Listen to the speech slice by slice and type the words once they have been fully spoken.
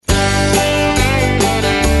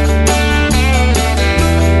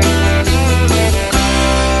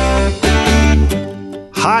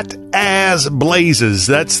Guys Blazes,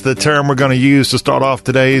 that's the term we're going to use to start off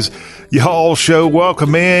today's Y'all Show.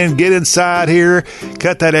 Welcome in, get inside here,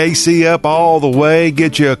 cut that AC up all the way,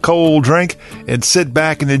 get you a cold drink, and sit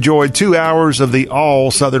back and enjoy 2 hours of the All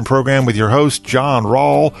Southern program with your host, John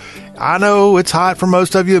Rawl. I know it's hot for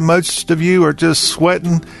most of you. Most of you are just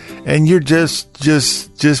sweating, and you're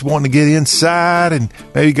just wanting to get inside and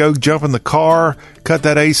maybe go jump in the car, cut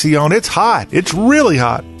that AC on. It's hot. It's really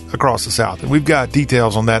hot across the South, and we've got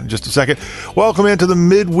details on that in just a second. Welcome into the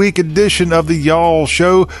midweek edition of the Y'all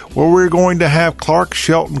Show, where we're going to have Clark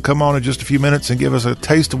Shelton come on in just a few minutes and give us a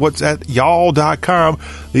taste of what's at y'all.com.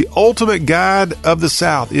 The ultimate guide of the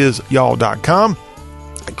South is y'all.com.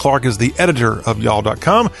 Clark is the editor of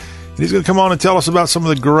y'all.com. And he's going to come on and tell us about some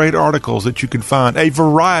of the great articles that you can find, a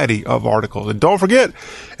variety of articles. And don't forget,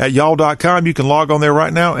 at y'all.com, you can log on there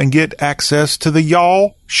right now and get access to the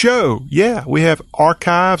Y'all Show. Yeah, we have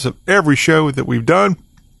archives of every show that we've done.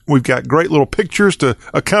 We've got great little pictures to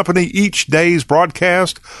accompany each day's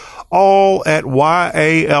broadcast, all at YALL.com.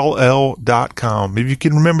 If you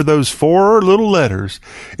can remember those 4 little letters,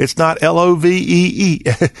 it's not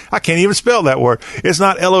LOVEE. I can't even spell that word. It's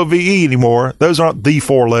not LOVE anymore. Those aren't the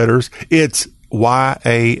 4 letters. It's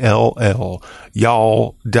YALL,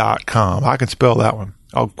 y'all.com. I can spell that one.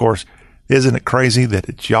 Of course, isn't it crazy that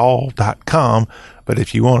it's y'all.com? But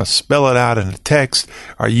if you want to spell it out in a text,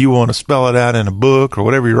 or you want to spell it out in a book, or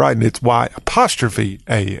whatever you're writing, it's Y'_ALL.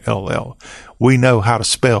 We know how to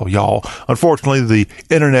spell, y'all. Unfortunately, the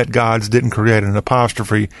internet gods didn't create an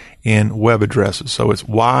apostrophe in web addresses, so it's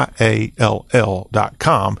YALL.com,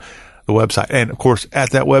 the website. And, of course,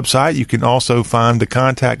 at that website, you can also find the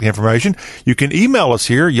contact information. You can email us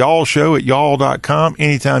here, y'allshow@y'all.com,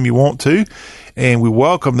 anytime you want to. And we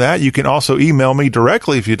welcome that. You can also email me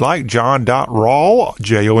directly if you'd like, john.rawl,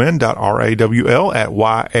 JON.RAWL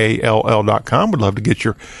 @YALL.com. We'd love to get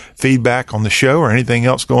your feedback on the show or anything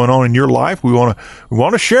else going on in your life. We want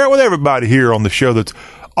to share it with everybody here on the show that's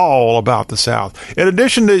all about the South. In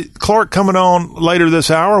addition to Clark coming on later this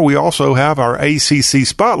hour, we also have our ACC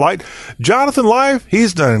Spotlight. Jonathan Life,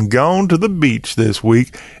 he's done gone to the beach this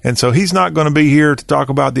week, and so he's not going to be here to talk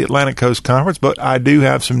about the Atlantic Coast Conference, but I do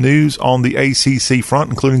have some news on the ACC front,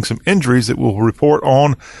 including some injuries that we'll report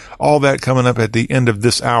on. All that coming up at the end of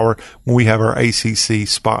this hour when we have our ACC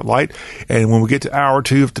Spotlight. And when we get to hour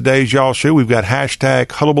 2 of today's Y'all Show, we've got hashtag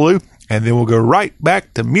Hullabaloo. And then we'll go right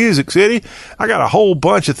back to Music City. I got a whole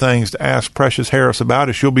bunch of things to ask Precious Harris about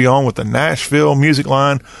as she'll be on with the Nashville Music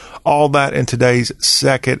Line. All that in today's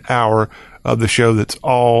second hour of the show that's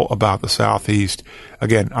all about the Southeast.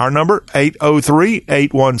 Again, our number,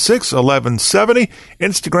 803-816-1170.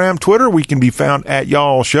 Instagram, Twitter, we can be found at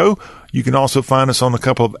Y'all Show. You can also find us on a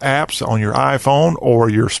couple of apps on your iPhone or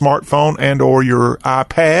your smartphone and or your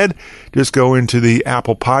iPad. Just go into the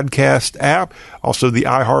Apple Podcast app, also the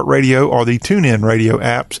iHeartRadio or the TuneIn Radio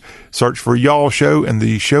apps. Search for Y'all Show, and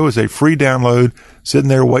the show is a free download sitting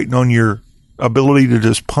there waiting on your ability to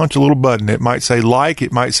just punch a little button. It might say like,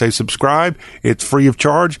 it might say subscribe. It's free of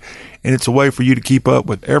charge, and it's a way for you to keep up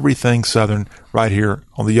with everything Southern right here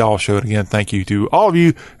on the Y'all Show. And again, thank you to all of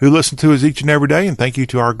you who listen to us each and every day, and thank you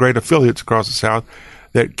to our great affiliates across the South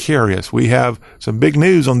that carry us. We have some big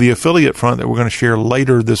news on the affiliate front that we're going to share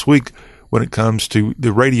later this week when it comes to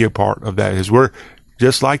the radio part of that. Is we're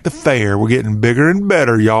just like the fair, we're getting bigger and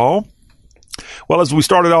better, y'all. Well, as we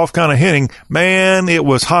started off kind of hinting, man, it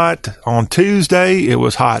was hot on Tuesday. It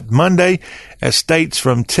was hot Monday. As states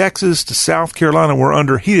from Texas to South Carolina were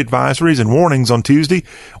under heat advisories and warnings on Tuesday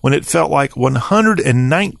when it felt like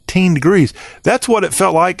 119 degrees. That's what it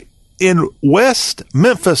felt like in West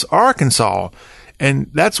Memphis, Arkansas.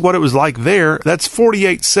 And that's what it was like there. That's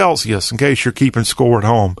 48 Celsius, in case you're keeping score at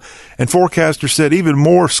home. And forecasters said even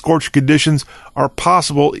more scorched conditions are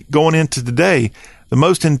possible going into today. The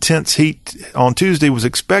most intense heat on Tuesday was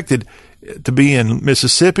expected to be in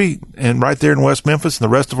Mississippi and right there in West Memphis and the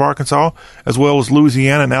rest of Arkansas, as well as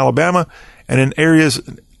Louisiana and Alabama, and in areas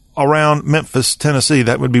around Memphis, Tennessee.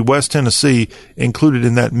 That would be West Tennessee included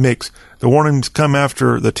in that mix. The warnings come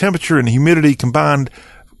after the temperature and humidity combined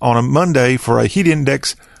on a Monday for a heat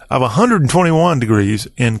index of 121 degrees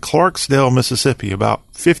in Clarksdale, Mississippi, about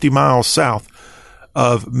 50 miles south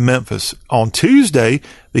of Memphis. On Tuesday,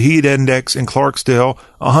 the heat index in Clarksdale,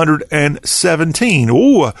 117.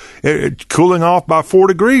 Ooh, cooling off by 4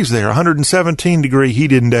 degrees there. 117 degree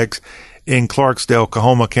heat index in Clarksdale,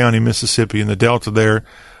 Coahoma County, Mississippi, in the Delta there.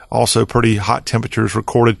 Also pretty hot temperatures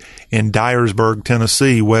recorded in Dyersburg,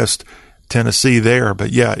 Tennessee, West Tennessee there.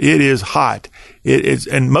 But yeah, it is hot. It is,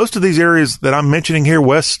 and most of these areas that I'm mentioning here,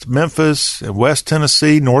 West Memphis, West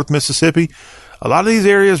Tennessee, North Mississippi, a lot of these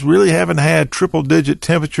areas really haven't had triple-digit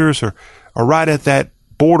temperatures or are right at that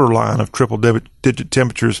borderline of triple-digit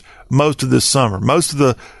temperatures most of this summer. Most of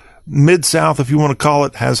the Mid-South, if you want to call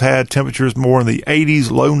it, has had temperatures more in the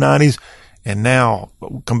 80s, low 90s, and now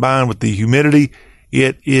combined with the humidity,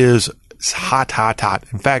 it is hot, hot, hot.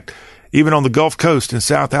 In fact, even on the Gulf Coast in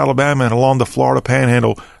South Alabama and along the Florida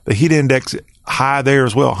Panhandle, the heat index high there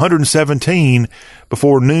as well. 117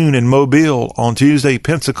 before noon in Mobile on Tuesday.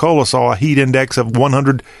 Pensacola saw a heat index of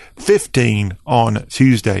 115 on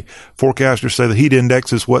Tuesday. Forecasters say the heat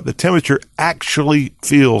index is what the temperature actually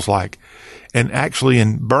feels like. And actually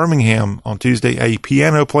in Birmingham on Tuesday, a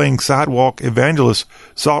piano-playing sidewalk evangelist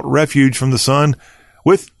sought refuge from the sun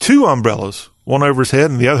with two umbrellas, one over his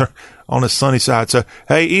head and the other on his sunny side. So,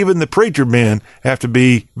 hey, even the preacher men have to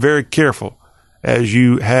be very careful as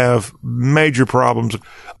you have major problems.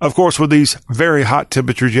 Of course, with these very hot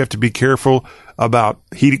temperatures, you have to be careful about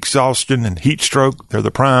heat exhaustion and heat stroke. They're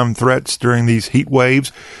the prime threats during these heat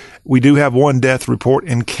waves. We do have one death report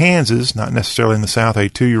in Kansas, not necessarily in the South. A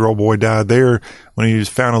 2-year-old boy died there when he was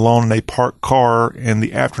found alone in a parked car in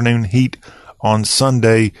the afternoon heat on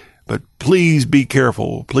Sunday. But please be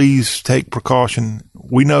careful. Please take precaution.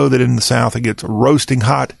 We know that in the South it gets roasting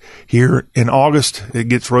hot here in August. It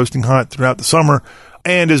gets roasting hot throughout the summer.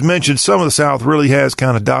 And as mentioned, some of the South really has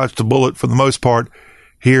kind of dodged a bullet for the most part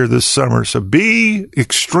here this summer. So be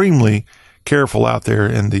extremely careful out there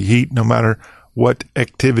in the heat, no matter what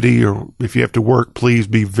activity or if you have to work. Please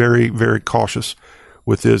be very, very cautious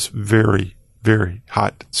with this very, very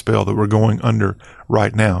hot spell that we're going under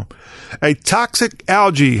right now. A toxic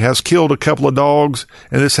algae has killed a couple of dogs,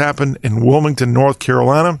 and this happened in Wilmington, North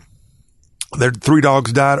Carolina. Their 3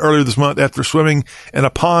 dogs died earlier this month after swimming in a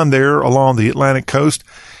pond there along the Atlantic coast,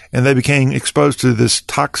 and they became exposed to this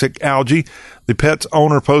toxic algae. The pet's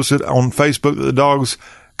owner posted on Facebook that the dogs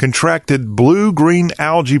contracted blue-green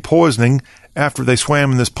algae poisoning after they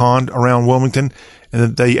swam in this pond around Wilmington, and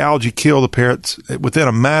that the algae killed the parrots within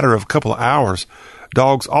a matter of a couple of hours.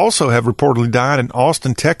 Dogs also have reportedly died in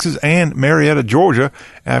Austin, Texas, and Marietta, Georgia,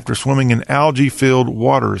 after swimming in algae-filled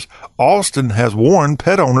waters. Austin has warned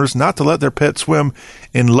pet owners not to let their pets swim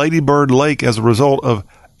in Lady Bird Lake as a result of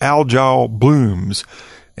algal blooms.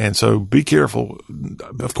 And so be careful.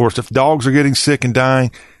 Of course, if dogs are getting sick and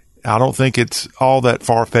dying, I don't think it's all that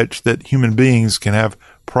far-fetched that human beings can have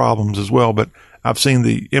problems as well. But I've seen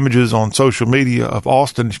the images on social media of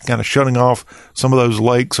Austin kind of shutting off some of those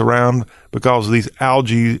lakes around because of these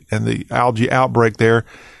algae and the algae outbreak there.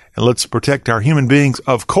 And let's protect our human beings,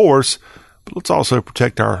 of course, but let's also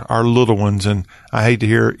protect our little ones. And I hate to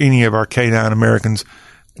hear any of our canine Americans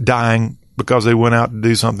dying because they went out to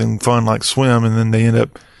do something fun like swim, and then they end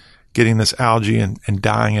up getting this algae and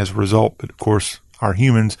dying as a result. But of course, our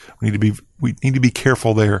humans, we need to be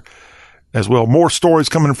careful there as well. More stories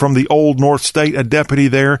coming from the Old North State. A deputy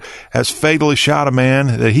there has fatally shot a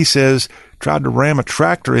man that he says tried to ram a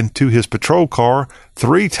tractor into his patrol car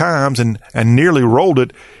 3 times and nearly rolled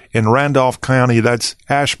it in Randolph County. That's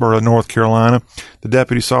Asheboro, North Carolina. The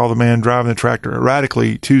deputy saw the man driving the tractor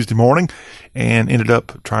erratically Tuesday morning and ended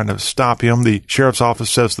up trying to stop him. The sheriff's office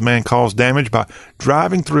says the man caused damage by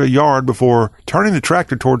driving through a yard before turning the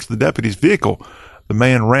tractor towards the deputy's vehicle. The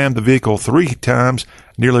man rammed the vehicle 3 times,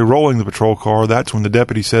 nearly rolling the patrol car. That's when the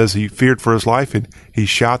deputy says he feared for his life and he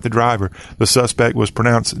shot the driver. The suspect was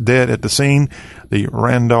pronounced dead at the scene. The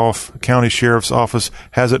Randolph County Sheriff's Office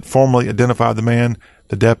hasn't formally identified the man.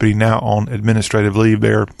 The deputy now on administrative leave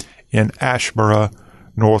there in Asheboro,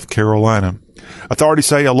 North Carolina. Authorities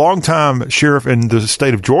say a longtime sheriff in the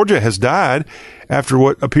state of Georgia has died after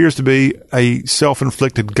what appears to be a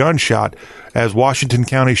self-inflicted gunshot, as Washington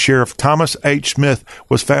County Sheriff Thomas H. Smith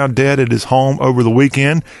was found dead at his home over the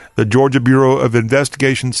weekend. The Georgia Bureau of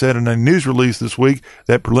Investigation said in a news release this week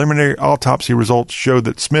that preliminary autopsy results showed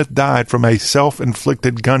that Smith died from a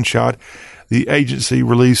self-inflicted gunshot. The agency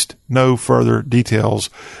released no further details.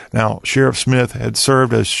 Now, Sheriff Smith had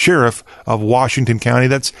served as sheriff of Washington County.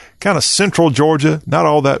 That's kind of central Georgia, not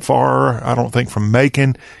all that far, I don't think, from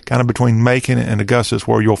Macon, kind of between Macon and Augustus,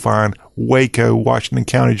 where you'll find Waco, Washington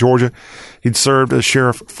County, Georgia. He'd served as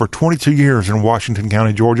sheriff for 22 years in Washington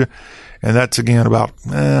County, Georgia, and that's, again, about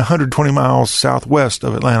 120 miles southwest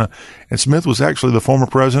of Atlanta. And Smith was actually the former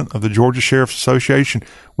president of the Georgia Sheriff's Association,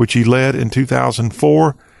 which he led in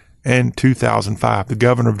 2004 and 2005. The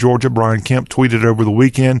governor of Georgia, Brian Kemp, tweeted over the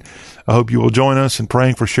weekend, "I hope you will join us in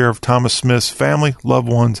praying for Sheriff Thomas Smith's family, loved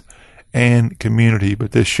ones, and community."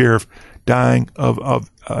 But this sheriff dying of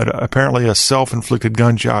apparently a self-inflicted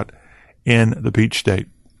gunshot in the Peach State.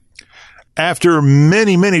 After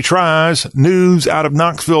many, many tries, news out of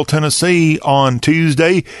Knoxville, Tennessee on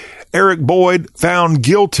Tuesday, Eric Boyd found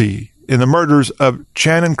guilty in the murders of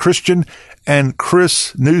Channon Christian and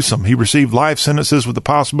Chris Newsom. He received life sentences with the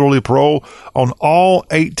possibility of parole on all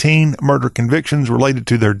 18 murder convictions related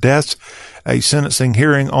to their deaths. A sentencing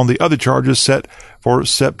hearing on the other charges set for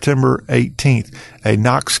September 18th. A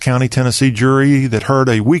Knox County, Tennessee jury that heard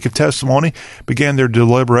a week of testimony began their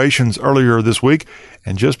deliberations earlier this week.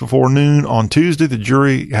 And just before noon on Tuesday, the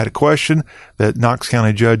jury had a question that Knox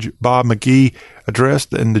County Judge Bob McGee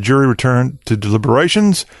addressed, and the jury returned to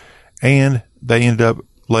deliberations, and they ended up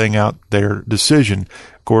laying out their decision.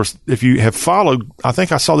 Of course, if you have followed, I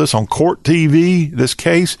think I saw this on Court TV, this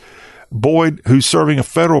case, Boyd, who's serving a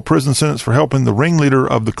federal prison sentence for helping the ringleader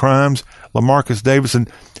of the crimes, LaMarcus Davidson,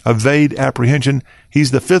 evade apprehension.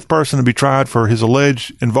 He's the fifth person to be tried for his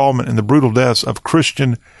alleged involvement in the brutal deaths of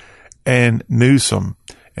Christian and Newsom.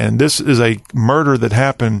 And this is a murder that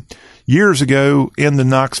happened years ago in the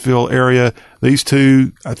Knoxville area. These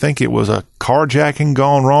two, I think it was a carjacking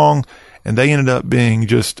gone wrong, and they ended up being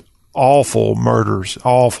just awful murders.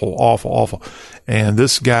 Awful. And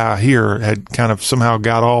this guy here had kind of somehow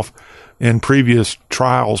got off in previous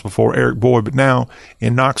trials before Eric Boyd, but now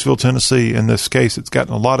in Knoxville, Tennessee, in this case, it's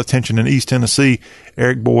gotten a lot of attention in East Tennessee.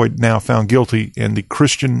 Eric Boyd now found guilty in the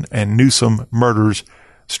Christian and Newsom murders,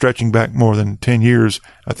 stretching back more than 10 years,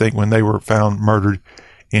 I think, when they were found murdered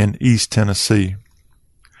in East Tennessee.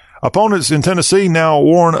 Opponents in Tennessee now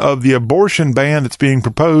warn of the abortion ban that's being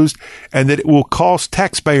proposed and that it will cost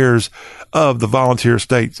taxpayers of the volunteer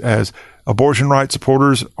states, as abortion rights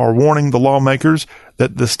supporters are warning the lawmakers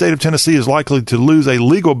that the state of Tennessee is likely to lose a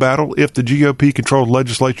legal battle if the GOP-controlled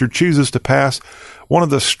legislature chooses to pass one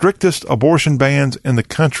of the strictest abortion bans in the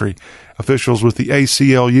country. Officials with the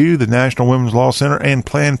ACLU, the National Women's Law Center, and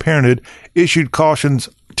Planned Parenthood issued cautions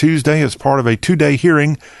Tuesday as part of a two-day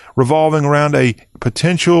hearing revolving around a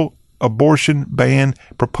potential abortion ban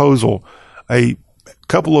proposal. A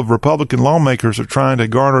couple of Republican lawmakers are trying to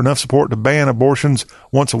garner enough support to ban abortions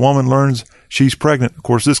once a woman learns she's pregnant. Of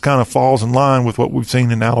course, this kind of falls in line with what we've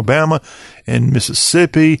seen in Alabama and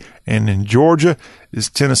Mississippi and in Georgia. Is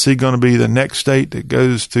Tennessee going to be the next state that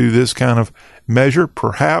goes to this kind of measure?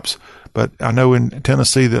 Perhaps. But I know in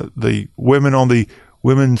Tennessee that the women on the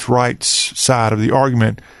women's rights side of the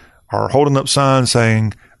argument are holding up signs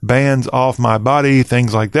saying bans off my body,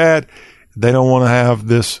 things like that. They don't want to have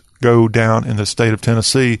this go down in the state of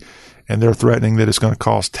Tennessee, and they're threatening that it's going to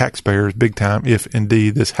cost taxpayers big time if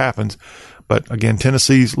indeed this happens. But again,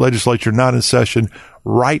 Tennessee's legislature not in session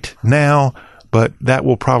right now, but that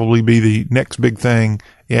will probably be the next big thing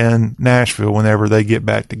in Nashville whenever they get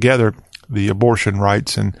back together, the abortion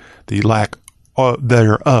rights and the lack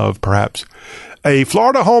thereof, perhaps. A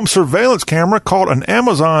Florida home surveillance camera caught an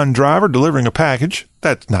Amazon driver delivering a package.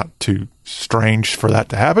 That's not too strange for that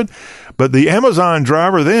to happen. But the Amazon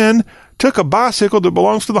driver then took a bicycle that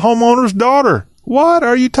belongs to the homeowner's daughter. What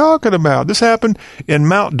are you talking about? This happened in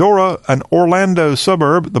Mount Dora, an Orlando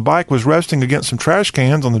suburb. The bike was resting against some trash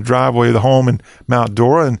cans on the driveway of the home in Mount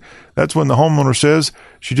Dora, and that's when the homeowner says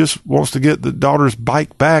she just wants to get the daughter's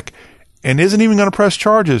bike back and isn't even going to press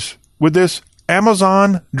charges with this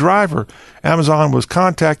Amazon driver. Amazon was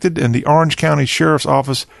contacted, and the Orange County Sheriff's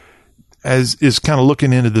Office is kind of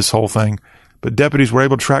looking into this whole thing. But deputies were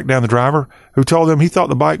able to track down the driver, who told them he thought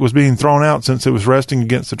the bike was being thrown out since it was resting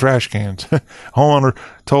against the trash cans. Homeowner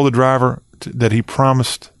told the driver that he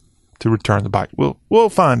promised to return the bike. We'll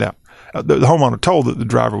find out. The homeowner told that the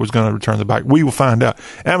driver was going to return the bike. We will find out.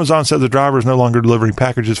 Amazon said the driver is no longer delivering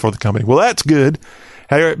packages for the company. Well, that's good.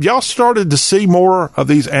 Hey, have y'all started to see more of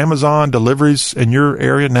these Amazon deliveries in your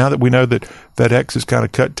area now that we know that FedEx has kind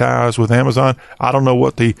of cut ties with Amazon? I don't know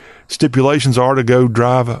what the stipulations are to go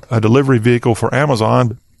drive a delivery vehicle for Amazon,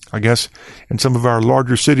 but I guess in some of our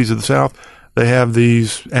larger cities of the South, they have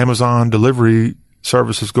these Amazon delivery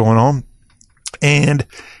services going on. And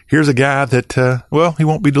here's a guy that, he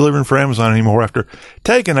won't be delivering for Amazon anymore after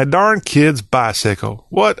taking a darn kid's bicycle.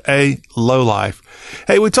 What a lowlife.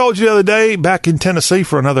 Hey, we told you the other day back in Tennessee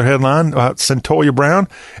for another headline about Centoya Brown.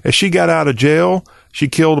 As she got out of jail, she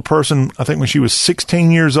killed a person, I think when she was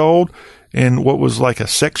 16 years old, in what was like a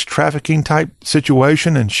sex trafficking type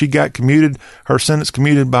situation. And she got her sentence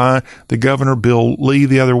commuted by the governor, Bill Lee,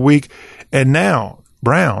 the other week. And now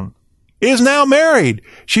Brown is now married.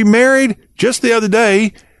 She married just the other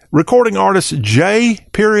day recording artist J.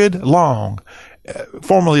 Long,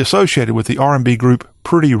 formerly associated with the R&B group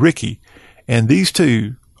Pretty Ricky. And these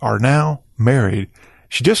two are now married.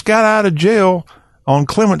 She just got out of jail on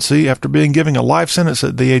clemency after being given a life sentence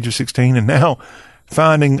at the age of 16 and now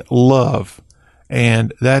finding love.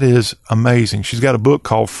 And that is amazing. She's got a book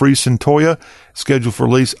called Free Centoya, scheduled for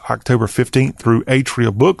release October 15th through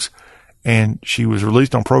Atria Books. and she was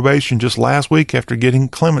released on probation just last week after getting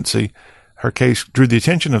clemency. Her case drew the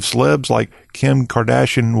attention of celebs like Kim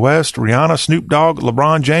Kardashian West, Rihanna, Snoop Dogg,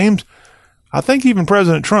 LeBron James. I think even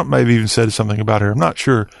President Trump maybe even said something about her. I'm not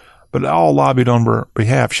sure, but all lobbied on her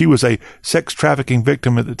behalf. She was a sex trafficking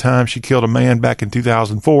victim at the time she killed a man back in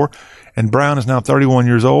 2004, and Brown is now 31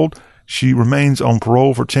 years old. She remains on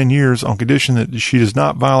parole for 10 years on condition that she does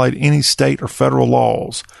not violate any state or federal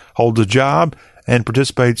laws, holds a job, and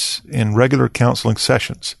participates in regular counseling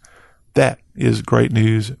sessions. That is great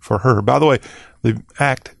news for her. By the way, the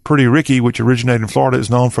act Pretty Ricky, which originated in Florida, is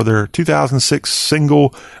known for their 2006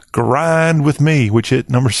 single Grind With Me, which hit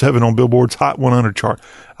number 7 on Billboard's Hot 100 chart.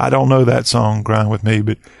 I don't know that song, Grind With Me,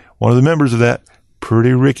 but one of the members of that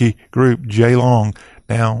Pretty Ricky group, Jay Long,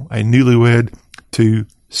 now a newlywed to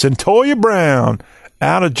Centoya Brown,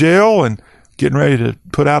 out of jail and getting ready to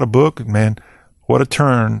put out a book. Man, what a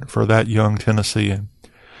turn for that young Tennessean.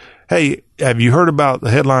 Hey, have you heard about the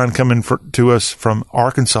headline coming to us from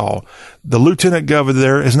Arkansas? The lieutenant governor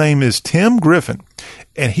there, his name is Tim Griffin,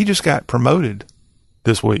 and he just got promoted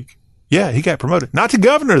this week. Yeah, he got promoted. Not to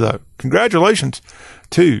governor, though. Congratulations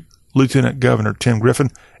to Lieutenant Governor Tim Griffin,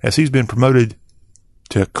 as he's been promoted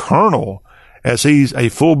to colonel, as he's a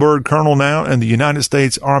full bird colonel now in the United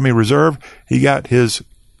States Army Reserve. He got his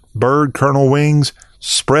bird colonel wings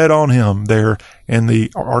spread on him there in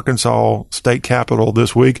the Arkansas state capitol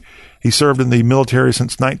this week. He served in the military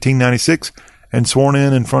since 1996 and sworn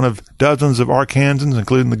in front of dozens of Arkansans,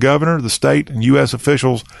 including the governor, the state, and U.S.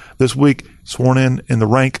 officials this week, sworn in the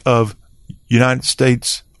rank of United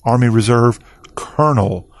States Army Reserve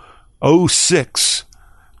Colonel 06,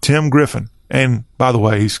 Tim Griffin. And by the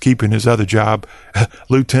way, he's keeping his other job,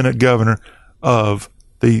 Lieutenant Governor of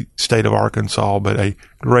the state of Arkansas, but a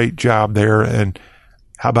great job there. And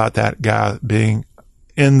how about that guy being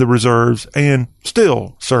in the reserves and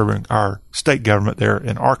still serving our state government there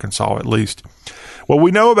in Arkansas, at least. Well,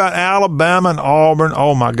 we know about Alabama and Auburn.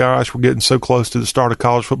 Oh my gosh, we're getting so close to the start of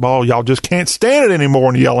college football. Y'all just can't stand it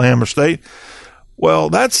anymore in Yellowhammer State. Well,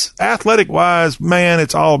 that's athletic wise, man,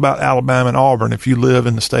 it's all about Alabama and Auburn. If you live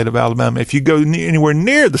in the state of Alabama, if you go anywhere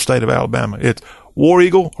near the state of Alabama, it's War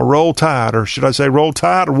Eagle or Roll Tide, or should I say Roll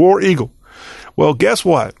Tide or War Eagle? Well, guess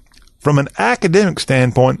what? From an academic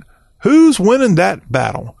standpoint, who's winning that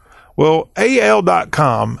battle? Well,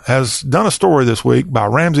 AL.com has done a story this week by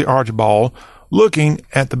Ramsey Archibald looking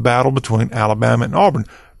at the battle between Alabama and Auburn.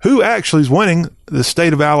 Who actually is winning the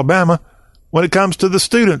state of Alabama when it comes to the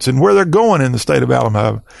students and where they're going in the state of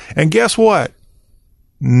Alabama? And guess what?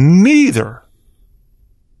 Neither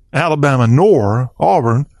Alabama nor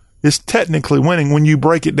Auburn is technically winning when you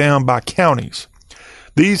break it down by counties.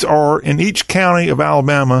 These are, in each county of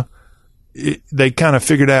Alabama, they kind of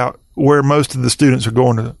figured out where most of the students are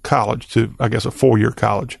going to college, to, I guess, a 4-year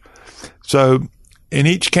college. So in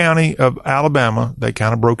each county of Alabama, they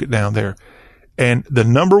kind of broke it down there. And the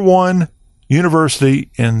number one university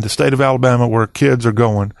in the state of Alabama where kids are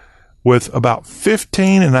going, with about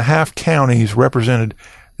 15 and a half counties represented,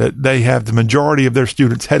 that they have the majority of their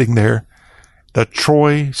students heading there, the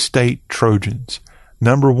Troy State Trojans,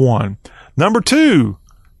 number one. Number two,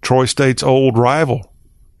 Troy State's old rival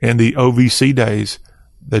in the OVC days,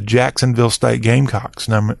 the Jacksonville State Gamecocks.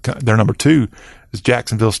 They're number two. Is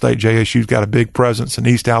Jacksonville State. JSU's got a big presence in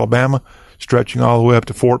East Alabama, stretching all the way up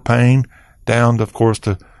to Fort Payne, down, of course,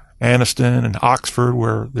 to Anniston and Oxford,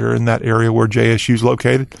 where they're in that area where JSU's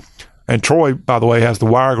located. And Troy, by the way, has the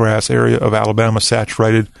Wiregrass area of Alabama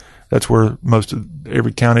saturated. That's where most of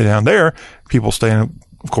every county down there, people staying,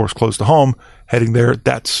 of course, close to home, heading there.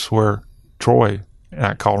 That's where Troy, and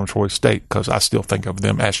I call them Troy State because I still think of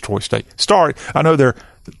them as Troy State. Sorry, I know they're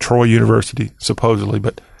Troy University, supposedly,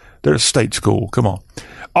 but they're a state school. Come on.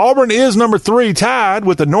 Auburn is number three, tied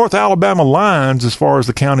with the North Alabama Lions as far as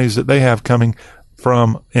the counties that they have coming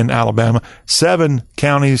from in Alabama. 7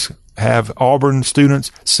 counties have Auburn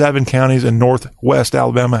students. 7 counties in Northwest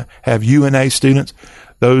Alabama have UNA students.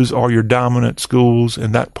 Those are your dominant schools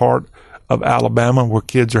in that part of Alabama where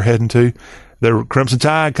kids are heading to. The Crimson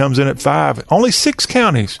Tide comes in at 5. Only 6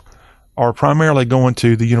 counties are primarily going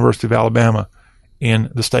to the University of Alabama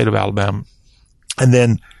in the state of Alabama. And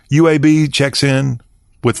then UAB checks in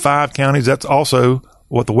with 5 counties. That's also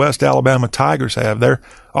what the West Alabama Tigers have. They're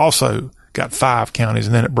also got 5 counties,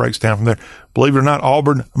 and then it breaks down from there. Believe it or not,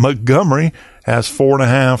 Auburn Montgomery has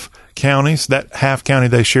 4.5 counties. That half county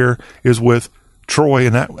they share is with Troy,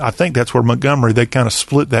 and I think that's where Montgomery, they kind of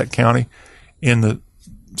split that county in the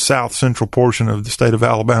south central portion of the state of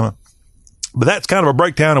Alabama. But that's kind of a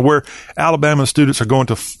breakdown of where Alabama students are going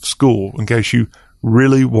to school, in case you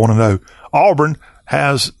really want to know. Auburn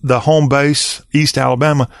has the home base, East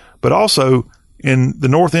Alabama, but also in the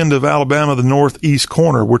north end of Alabama, the northeast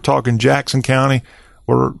corner. We're talking Jackson County.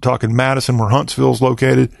 We're talking Madison, where Huntsville's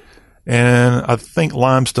located, and I think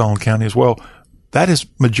Limestone County as well. That is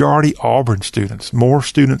majority Auburn students. More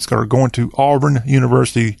students are going to Auburn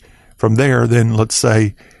University from there than, let's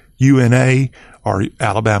say, UNA or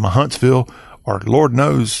Alabama Huntsville, or Lord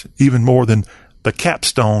knows, even more than the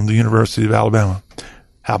capstone, the University of Alabama.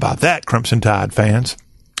 How about that, Crimson Tide fans?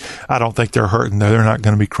 I don't think they're hurting, though. They're not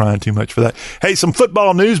going to be crying too much for that. Hey, some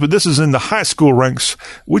football news, but this is in the high school ranks.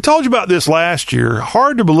 We told you about this last year.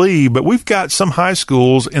 Hard to believe, but we've got some high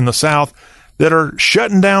schools in the South that are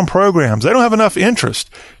shutting down programs. They don't have enough interest.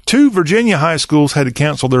 2 Virginia high schools had to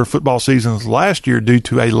cancel their football seasons last year due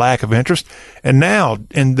to a lack of interest. And now,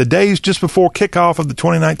 in the days just before kickoff of the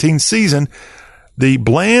 2019 season, the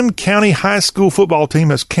Bland County High School football team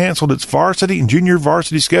has canceled its varsity and junior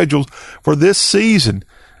varsity schedules for this season,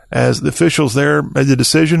 as the officials there made the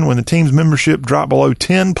decision when the team's membership dropped below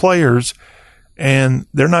 10 players, and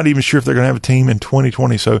they're not even sure if they're going to have a team in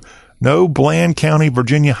 2020. So no Bland County,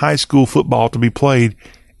 Virginia high school football to be played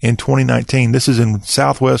in 2019. This is in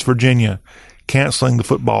Southwest Virginia, canceling the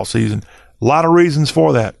football season. A lot of reasons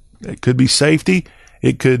for that. It could be safety.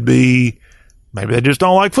 It could be maybe they just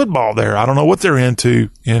don't like football there. I don't know what they're into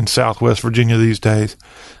in Southwest Virginia these days.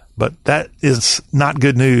 But that is not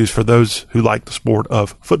good news for those who like the sport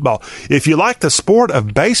of football. If you like the sport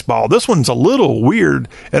of baseball, this one's a little weird.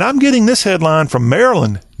 And I'm getting this headline from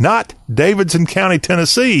Maryland, not Davidson County,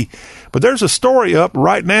 Tennessee. But there's a story up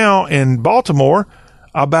right now in Baltimore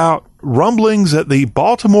about rumblings that the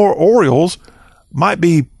Baltimore Orioles might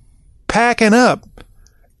be packing up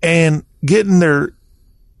and getting their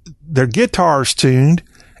guitars tuned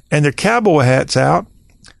and their cowboy hats out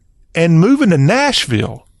and moving to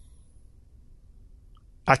Nashville.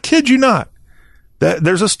 I kid you not.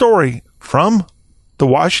 There's a story from the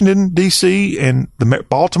Washington, D.C. and the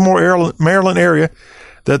Baltimore, Maryland area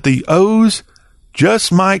that the O's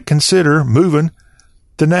just might consider moving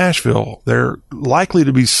to Nashville. They're likely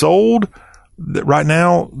to be sold. Right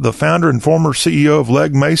now, the founder and former CEO of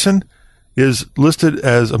Legg Mason is listed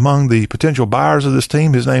as among the potential buyers of this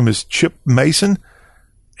team. His name is Chip Mason,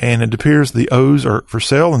 and it appears the O's are for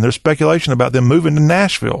sale, and there's speculation about them moving to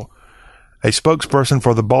Nashville. A spokesperson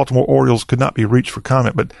for the Baltimore Orioles could not be reached for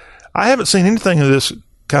comment, but I haven't seen anything of this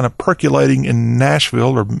kind of percolating in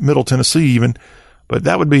Nashville or Middle Tennessee even, but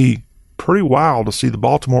that would be pretty wild to see the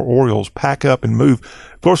Baltimore Orioles pack up and move.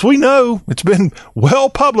 Of course, we know it's been well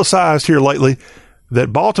publicized here lately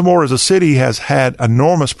that Baltimore as a city has had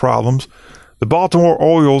enormous problems. The Baltimore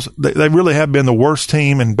Orioles, they really have been the worst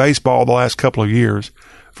team in baseball the last couple of years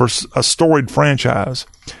for a storied franchise.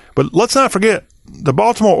 But let's not forget, the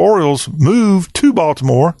Baltimore Orioles moved to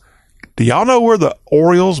Baltimore. Do y'all know where the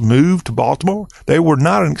Orioles moved to Baltimore? They were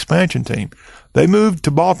not an expansion team. They moved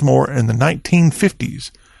to Baltimore in the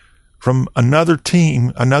 1950s from another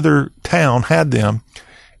team, another town had them,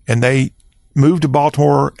 and they moved to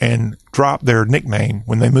Baltimore and dropped their nickname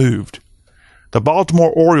when they moved. The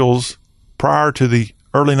Baltimore Orioles, prior to the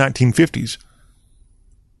early 1950s,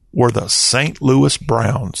 were the St. Louis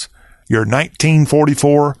Browns, your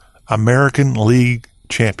 1944 American League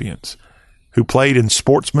champions, who played in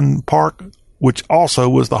Sportsman Park, which also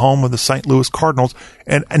was the home of the St. Louis Cardinals.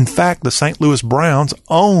 And in fact, the St. Louis Browns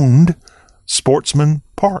owned Sportsman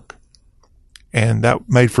Park. And that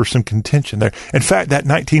made for some contention there. In fact, that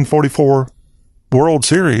 1944 World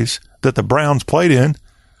Series that the Browns played in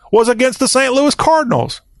was against the St. Louis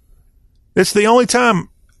Cardinals. It's the only time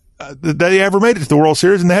that they ever made it to the World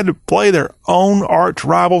Series, and they had to play their own arch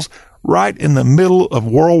rivals right in the middle of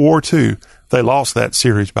World War II. They lost that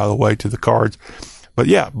series, by the way, to the Cards. But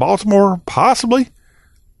yeah, Baltimore possibly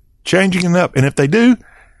changing it up. And if they do,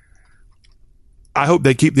 I hope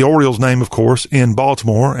they keep the Orioles name, of course, in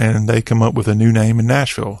Baltimore, and they come up with a new name in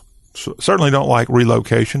Nashville. So, certainly don't like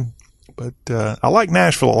relocation, but I like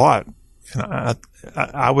Nashville a lot. And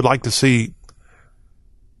I would like to see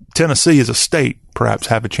Tennessee as a state perhaps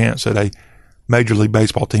have a chance at a Major League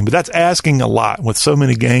Baseball team. But that's asking a lot with so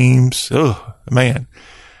many games. Oh, man.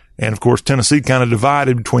 And, of course, Tennessee kind of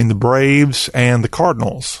divided between the Braves and the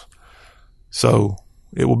Cardinals. So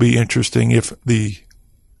it will be interesting if the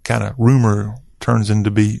kind of rumor turns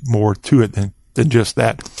into be more to it than just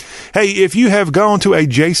that. Hey, if you have gone to a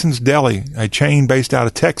Jason's Deli, a chain based out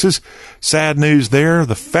of Texas, sad news there.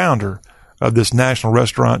 The founder of this national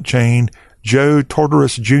restaurant chain, Joe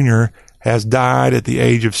Tortorus Jr., has died at the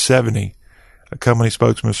age of 70. A company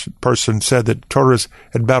spokesperson said that Tortorus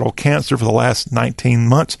had battled cancer for the last 19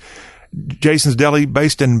 months. Jason's Deli,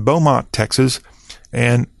 based in Beaumont, Texas,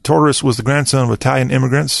 And Torres was the grandson of Italian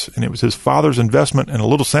immigrants, and it was his father's investment in a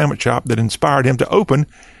little sandwich shop that inspired him to open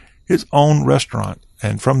his own restaurant.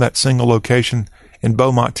 And from that single location in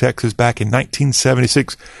Beaumont, Texas, back in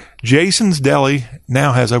 1976, Jason's Deli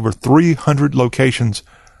now has over 300 locations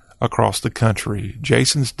across the country.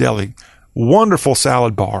 Jason's Deli, wonderful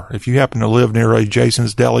salad bar. If you happen to live near a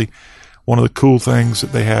Jason's Deli, one of the cool things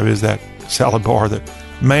that they have is that salad bar that,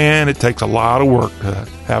 man, it takes a lot of work to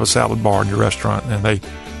have a salad bar in your restaurant, and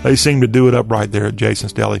they seem to do it up right there at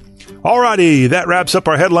Jason's Deli. Alrighty, that wraps up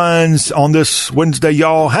our headlines on this Wednesday,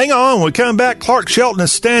 y'all. Hang on, when we come back, Clark Shelton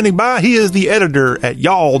is standing by. He is the editor at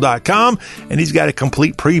y'all.com, and he's got a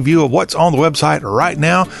complete preview of what's on the website right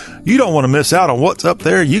now. You don't want to miss out on what's up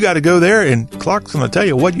there. You got to go there, and Clark's going to tell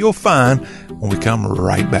you what you'll find when we come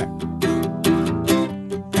right back.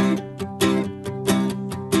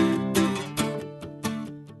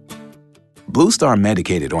 Blue Star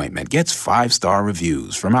Medicated Ointment gets 5-star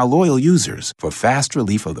reviews from our loyal users for fast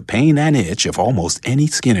relief of the pain and itch of almost any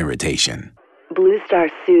skin irritation. Blue Star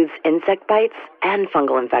soothes insect bites and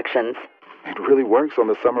fungal infections. It really works on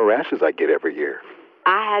the summer rashes I get every year.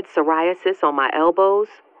 I had psoriasis on my elbows.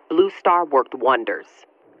 Blue Star worked wonders.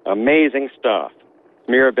 Amazing stuff.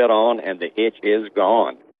 Smear a bit on and the itch is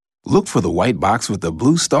gone. Look for the white box with the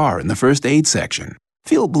blue star in the first aid section.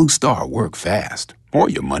 Feel Blue Star work fast, or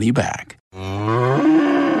your money back.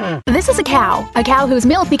 This is a cow whose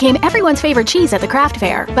milk became everyone's favorite cheese at the craft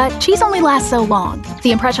fair. But cheese only lasts so long.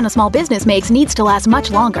 The impression a small business makes needs to last much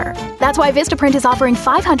longer. That's why Vistaprint is offering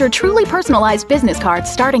 500 truly personalized business cards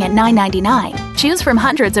starting at $9.99. Choose from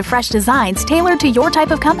hundreds of fresh designs tailored to your type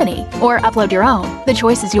of company, or upload your own. The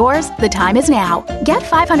choice is yours. The time is now. Get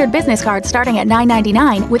 500 business cards starting at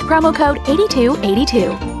 $9.99 with promo code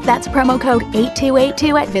 8282. That's promo code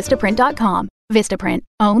 8282 at Vistaprint.com. Vistaprint.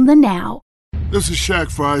 Own the now. This is Shaq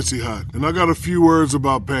for Icy Hot, and I got a few words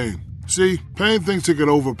about pain. See, pain thinks it can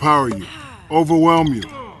overpower you, overwhelm you,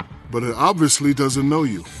 but it obviously doesn't know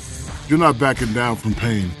you. You're not backing down from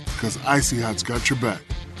pain, because Icy Hot's got your back.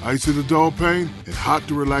 Icy the dull pain, and hot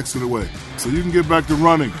to relax it away. So you can get back to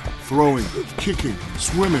running, throwing, kicking,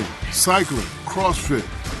 swimming, cycling, CrossFit,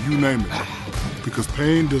 you name it. Because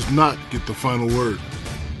pain does not get the final word.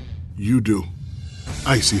 You do.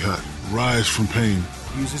 Icy Hot. Rise from pain.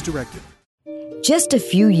 Use as directed. Just a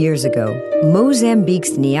few years ago,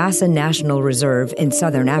 Mozambique's Niassa National Reserve in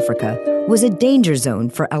southern Africa was a danger zone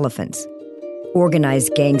for elephants.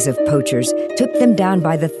 Organized gangs of poachers took them down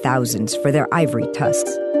by the thousands for their ivory tusks.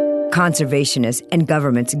 Conservationists and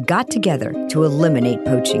governments got together to eliminate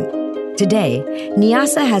poaching. Today,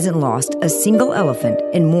 Niassa hasn't lost a single elephant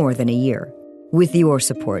in more than a year. With your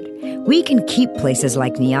support, we can keep places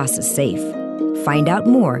like Niassa safe. Find out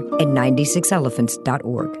more at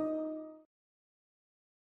 96elephants.org.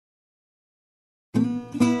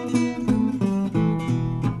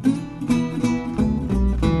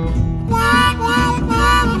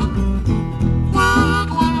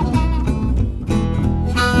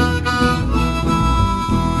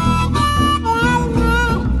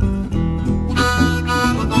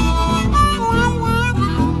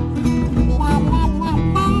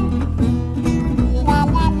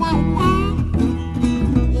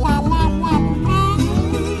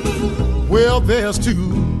 There's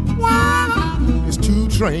two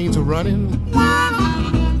trains a running,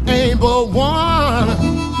 ain't but one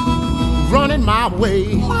running my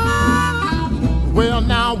way. Well,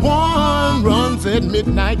 now one runs at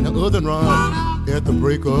midnight, and the other runs at the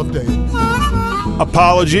break of day.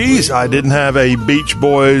 Apologies, I didn't have a Beach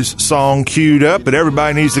Boys song queued up, but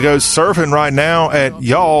everybody needs to go surfing right now at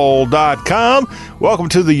y'all.com. Welcome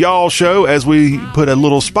to the Y'all Show. As we put a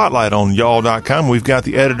little spotlight on y'all.com, we've got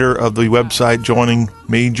the editor of the website joining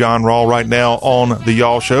me, John Rawl, right now on the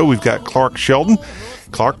Y'all Show. We've got Clark Shelton.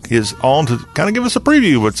 Clark is on to kind of give us a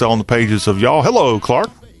preview of what's on the pages of Y'all. Hello, Clark.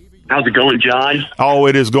 How's it going, John? Oh,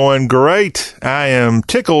 it is going great. I am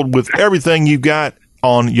tickled with everything you've got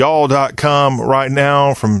on y'all.com right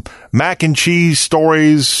now, from mac and cheese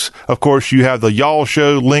stories. Of course, you have the Y'all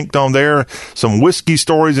Show linked on there, some whiskey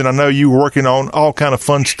stories, and I know you're working on all kind of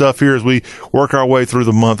fun stuff here as we work our way through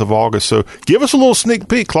the month of August. So give us a little sneak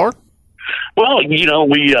peek, Clark. Well, you know,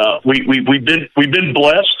 we've been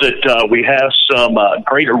blessed that we have some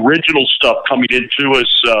great original stuff coming into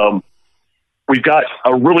us. We've got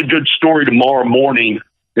a really good story tomorrow morning.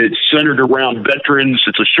 It's centered around veterans.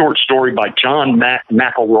 It's a short story by John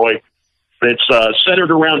McElroy. It's centered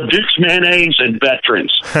around Duke's Mayonnaise and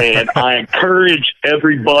veterans. And I encourage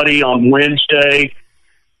everybody on Wednesday,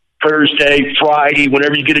 Thursday, Friday,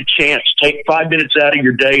 whenever you get a chance, take 5 minutes out of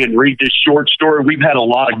your day and read this short story. We've had a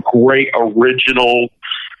lot of great original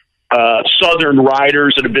Southern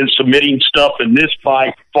writers that have been submitting stuff, and this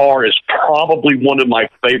by far is probably one of my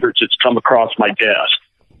favorites that's come across my desk.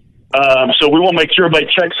 So we want to make sure everybody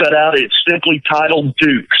checks that out. It's simply titled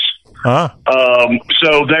Dukes.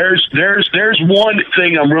 So there's one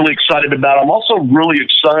thing I'm really excited about. I'm also really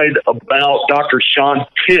excited about Dr. Sean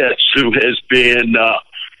Pitts, who has been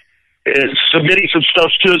submitting some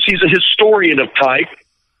stuff to us. He's a historian of type,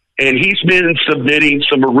 and he's been submitting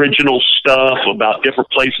some original stuff about different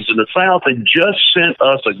places in the South, and just sent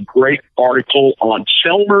us a great article on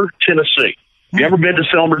Selmer, Tennessee. Have you ever been to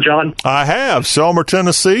Selmer, John? I have. Selmer,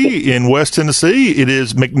 Tennessee, in West Tennessee. It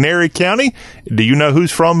is McNairy County. Do you know who's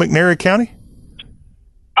from McNairy County?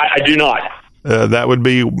 I do not. That would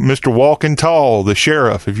be Mr. Walking Tall, the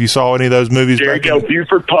sheriff, if you saw any of those movies. There you go,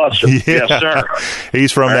 Buford Puster. Yeah. Yes, sir.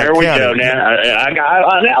 He's from that county. There we go.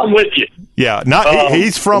 Now I'm with you. Yeah,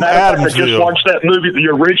 he's from Adamsville. I just watched that movie, the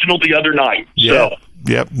original, the other night. Yeah. So.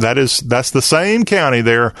 Yep, that's the same county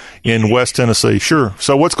there in West Tennessee. Sure.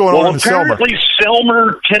 So what's going on in Selmer? Apparently,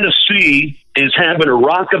 Selmer, Tennessee is having a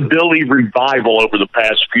rockabilly revival over the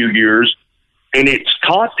past few years, and it's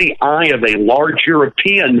caught the eye of a large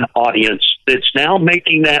European audience that's now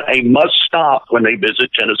making that a must-stop when they visit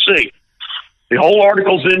Tennessee. The whole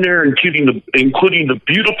article's in there, including the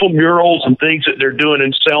beautiful murals and things that they're doing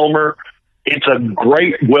in Selmer. It's a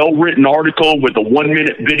great, well-written article with a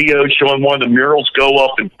 1-minute video showing one of the murals go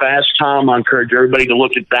up in fast time. I encourage everybody to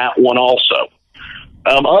look at that one also.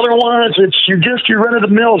 Otherwise, it's your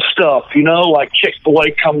run-of-the-mill stuff, like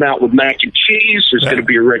Chick-fil-A coming out with mac and cheese. There's going to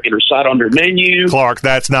be a regular side on their menu. Clark,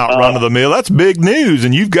 that's not run-of-the-mill. That's big news,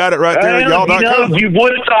 and you've got it right there at y'all.com. You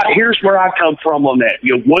would have thought, here's where I come from on that.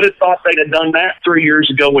 You would have thought they'd have done that 3 years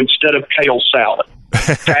ago instead of kale salad.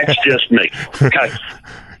 That's just me. Okay.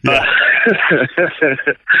 Yeah.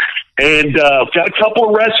 And got a couple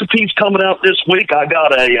of recipes coming out this week. I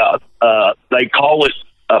got they call it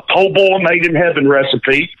a po' boy made in heaven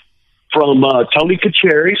recipe from Tony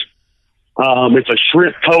Kacheri's. It's a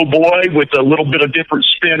shrimp po' boy with a little bit of different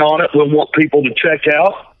spin on it. We want people to check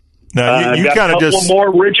out. Now, you got kind a couple of more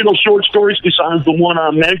original short stories besides the one I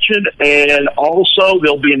mentioned, and also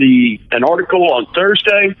there'll be an article on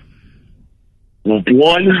Thursday.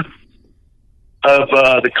 One of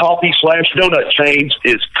the coffee/donut chains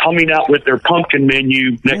is coming out with their pumpkin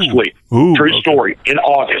menu next week. True story, in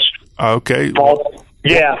August. Okay.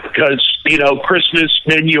 Yeah, because, Christmas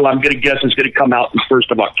menu, I'm going to guess, is going to come out the 1st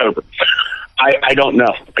of October. I don't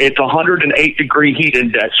know. It's 108-degree heat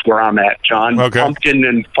index where I'm at, John. Okay. Pumpkin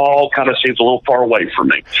and fall kind of seems a little far away from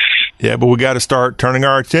me. Yeah, but we got to start turning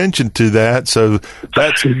our attention to that. So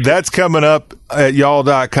that's coming up at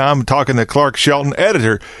y'all.com. Talking to Clark Shelton,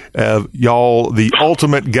 editor of Y'all, the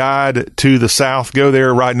Ultimate Guide to the South. Go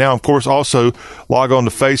there right now. Of course, also log on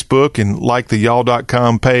to Facebook and like the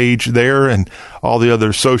y'all.com page there and all the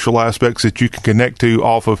other social aspects that you can connect to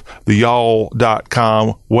off of the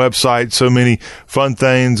y'all.com website. So many fun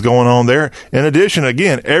things going on there. In addition,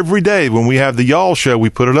 again, every day when we have the Y'all Show, we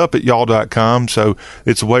put it up at y'all.com. So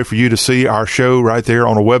it's a way for you to see our show right there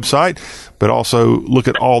on a website, but also look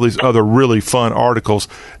at all these other really fun articles.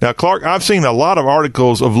 Now, Clark, I've seen a lot of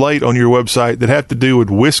articles of late on your website that have to do with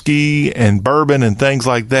whiskey and bourbon and things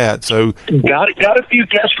like that. So got a few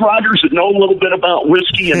guest writers that know a little bit about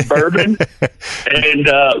whiskey and bourbon,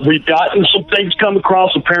 and we've gotten some things come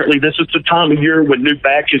across. Apparently, this is the time of year when new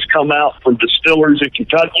batches come out from distillers in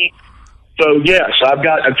Kentucky. So yes, I'm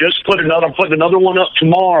putting another one up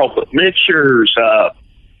tomorrow with mixtures. A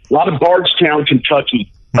lot of Bardstown,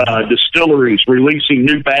 Kentucky distilleries releasing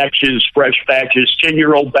new batches, fresh batches,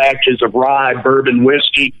 10-year-old batches of rye, bourbon,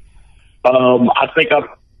 whiskey. I think I've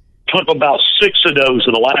put up about 6 of those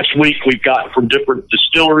in the last week. We've got from different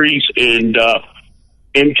distilleries in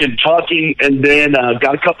Kentucky, and then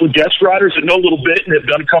got a couple of guest writers that know a little bit and have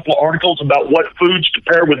done a couple of articles about what foods to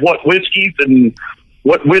pair with what whiskeys and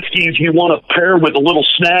what whiskeys you want to pair with a little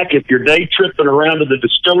snack if you're day tripping around to the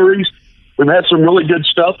distilleries. We've had some really good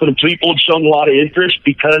stuff, and people have shown a lot of interest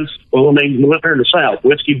because, well, they live here in the South.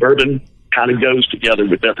 Whiskey, bourbon kind of goes together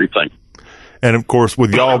with everything. And, of course,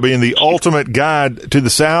 with y'all being the ultimate guide to the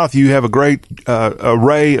South, you have a great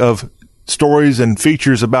array of stories and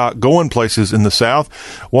features about going places in the South.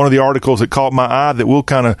 One of the articles that caught my eye that we'll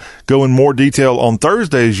kind of go in more detail on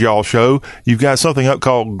Thursday's Y'all Show, you've got something up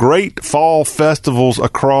called Great Fall Festivals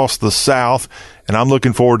Across the South. And I'm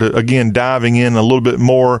looking forward to, again, diving in a little bit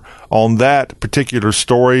more on that particular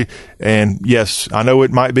story. And yes, I know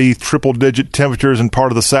it might be triple-digit temperatures in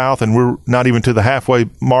part of the South, and we're not even to the halfway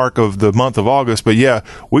mark of the month of August. But yeah,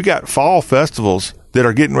 we got fall festivals that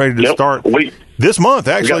are getting ready to start this month,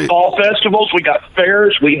 actually. We got fall festivals. We got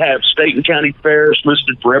fairs. We have state and county fairs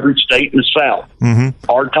listed for every state in the South. Mm-hmm.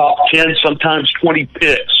 Our top 10, sometimes 20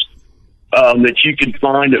 picks that you can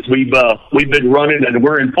find that we've been running, and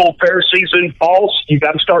we're in full fair season. Falls, you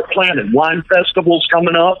got to start planning. Wine festivals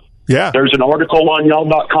coming up. Yeah. There's an article on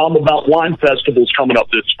y'all.com about wine festivals coming up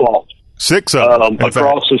this fall. 6 of them,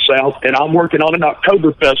 across the South. And I'm working on an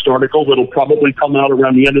Oktoberfest article that'll probably come out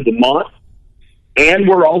around the end of the month. And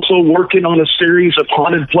we're also working on a series of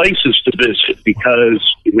haunted places to visit, because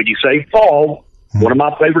when you say fall, one of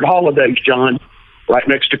my favorite holidays, John, right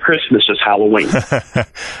next to Christmas, is Halloween.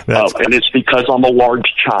 And it's because I'm a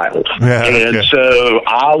large child. Yeah, so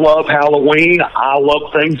I love Halloween. I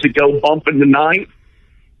love things that go bump in the night.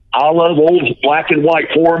 I love old black and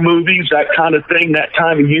white horror movies, that kind of thing, that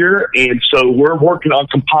time of year. And so we're working on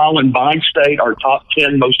compiling by state our top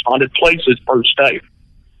 10 most haunted places per state.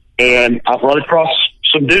 And I've run across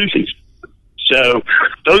some doozies. So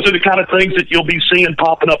those are the kind of things that you'll be seeing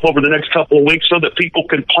popping up over the next couple of weeks so that people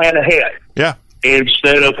can plan ahead. Yeah.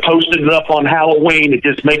 Instead of posting it up on Halloween, it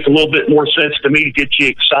just makes a little bit more sense to me to get you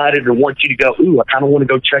excited and want you to go, ooh, I kind of want to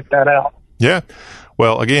go check that out. Yeah.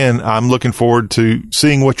 Well, again, I'm looking forward to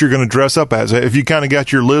seeing what you're going to dress up as. Have you kind of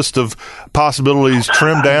got your list of possibilities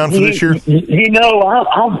trimmed down for this year? You know,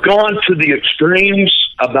 I've gone to the extremes.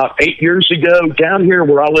 About 8 years ago, down here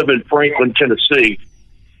where I live in Franklin, Tennessee,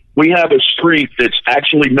 we have a street that's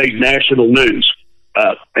actually made national news.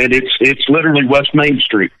 And it's literally West Main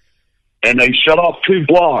Street. And they shut off 2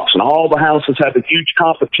 blocks, and all the houses have a huge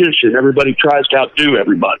competition. Everybody tries to outdo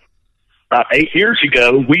everybody. About 8 years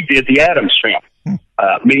ago, we did the Addams Family.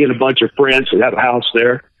 Me and a bunch of friends that have a house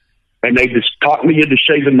there, and they just talked me into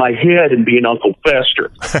shaving my head and being Uncle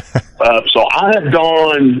Fester. So I have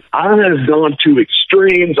gone to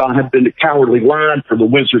extremes. I have been the Cowardly Lion for the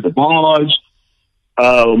Wizard of Oz.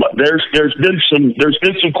 There's been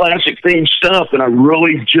some classic themed stuff, and I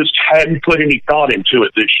really just hadn't put any thought into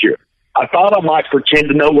it this year. I thought I might pretend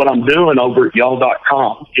to know what I'm doing over at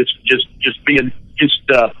y'all.com.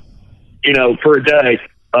 For a day,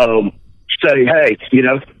 say, hey,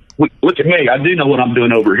 look at me. I do know what I'm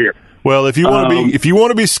doing over here. Well, if you want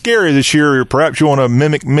to be scary this year, perhaps you want to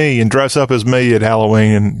mimic me and dress up as me at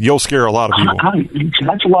Halloween, and you'll scare a lot of people.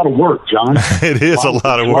 That's a lot of work, John. It is a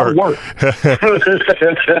lot of work.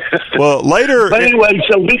 Well, later. But anyway,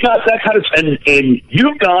 so we got that kind of, and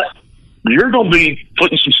you're going to be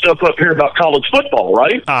putting some stuff up here about college football,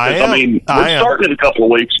 right? We're starting in a couple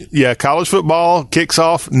of weeks. Yeah, college football kicks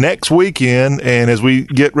off next weekend, and as we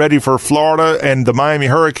get ready for Florida and the Miami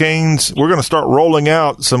Hurricanes, we're going to start rolling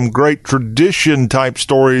out some great tradition-type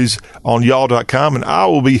stories on y'all.com, and I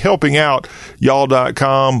will be helping out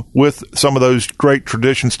y'all.com with some of those great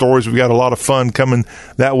tradition stories. We've got a lot of fun coming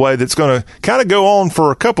that way that's going to kind of go on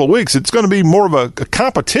for a couple of weeks. It's going to be more of a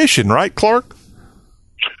competition, right, Clark?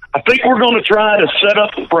 I think we're going to try to set up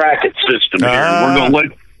a bracket system here. We're going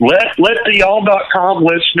to let the y'all.com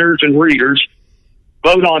listeners and readers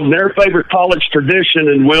vote on their favorite college tradition,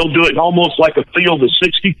 and we'll do it almost like a field of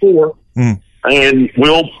 64. And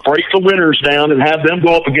we'll break the winners down and have them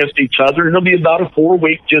go up against each other. And it'll be about a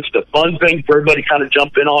 4-week, just a fun thing for everybody to kind of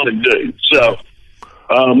jump in on and do. So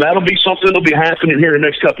that'll be something that'll be happening here in the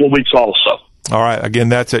next couple of weeks also. All right. Again,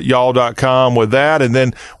 that's at y'all.com with that. And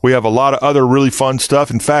then we have a lot of other really fun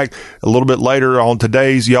stuff. In fact, a little bit later on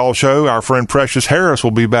today's Y'all Show, our friend Precious Harris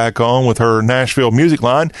will be back on with her Nashville Music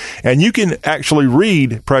Line. And you can actually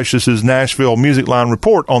read Precious's Nashville Music Line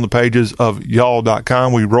report on the pages of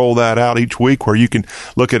y'all.com. We roll that out each week where you can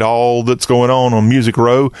look at all that's going on Music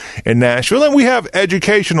Row in Nashville. And we have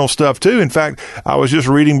educational stuff too. In fact, I was just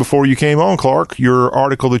reading before you came on, Clark, your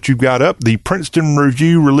article that you've got up, the Princeton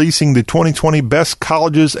Review releasing the 2020 best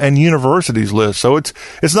colleges and universities list. So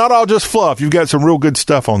it's not all just fluff. You've got some real good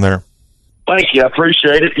stuff on there. Thank you. I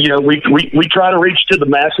appreciate it. We try to reach to the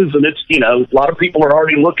masses, and it's, a lot of people are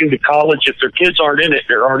already looking to college. If their kids aren't in it,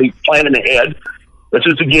 they're already planning ahead. This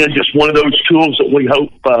is, again, just one of those tools that we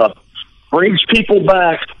hope brings people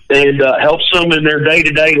back and helps them in their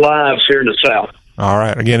day-to-day lives here in the South. All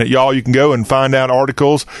right. Again, at y'all, you can go and find out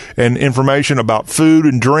articles and information about food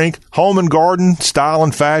and drink, home and garden, style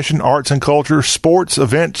and fashion, arts and culture, sports,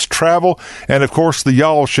 events, travel, and, of course, the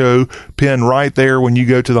Y'all Show pinned right there when you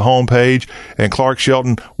go to the homepage. And Clark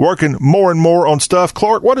Shelton working more and more on stuff.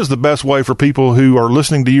 Clark, what is the best way for people who are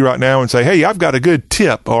listening to you right now and say, hey, I've got a good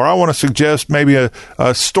tip, or I want to suggest maybe a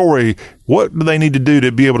story? What do they need to do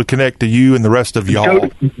to be able to connect to you and the rest of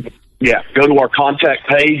y'all? Go to our contact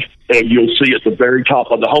page, and you'll see at the very top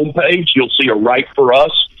of the homepage, you'll see a Write for Us.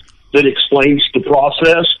 that explains the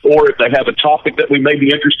process, or if they have a topic that we may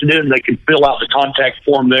be interested in, they can fill out the contact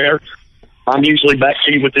form there. I'm usually back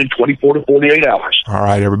to you within 24 to 48 hours. All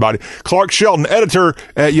right, everybody. Clark Shelton, editor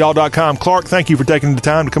at y'all.com. Clark, thank you for taking the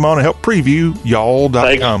time to come on and help preview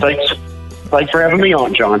y'all.com. Thanks for having me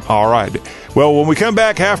on, John. All right. Well, when we come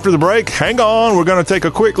back after the break, hang on. We're going to take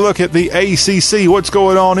a quick look at the ACC, what's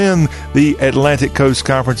going on in the Atlantic Coast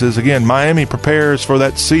Conferences. Again, Miami prepares for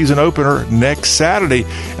that season opener next Saturday.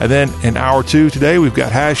 And then in hour 2 today, we've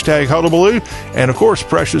got hashtag Hullabaloo. And, of course,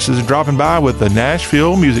 Precious is dropping by with the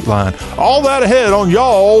Nashville Music Line. All that ahead on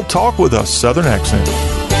Y'all Talk with a Southern Accent.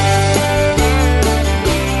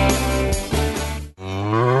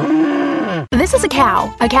 This is a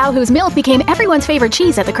cow whose milk became everyone's favorite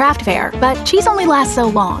cheese at the craft fair. But cheese only lasts so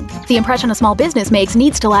long. The impression a small business makes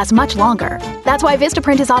needs to last much longer. That's why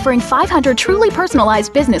Vistaprint is offering 500 truly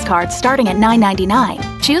personalized business cards starting at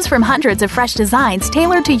 $9.99. Choose from hundreds of fresh designs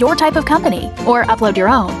tailored to your type of company, or upload your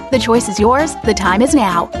own. The choice is yours. The time is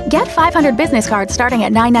now. Get 500 business cards starting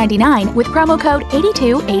at $9.99 with promo code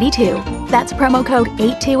 8282. That's promo code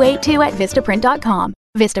 8282 at Vistaprint.com.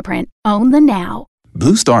 Vistaprint. Own the now.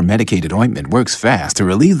 Blue Star medicated ointment works fast to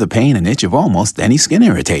relieve the pain and itch of almost any skin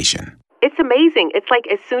irritation. It's amazing. It's like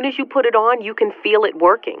as soon as you put it on, you can feel it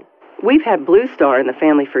working. We've had Blue Star in the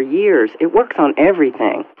family for years. It works on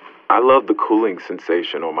everything. I love the cooling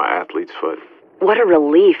sensation on my athlete's foot. What a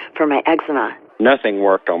relief for my eczema. Nothing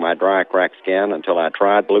worked on my dry, cracked skin until I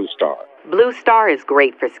tried Blue Star. Blue Star is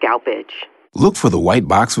great for scalp itch. Look for the white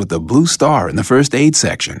box with the Blue Star in the first aid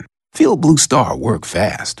section. Feel Blue Star work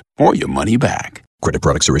fast, or your money back. Credit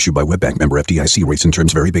products are issued by WebBank, member FDIC. Rates and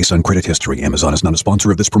terms vary based on credit history. Amazon is not a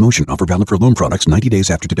sponsor of this promotion. Offer valid for loan products 90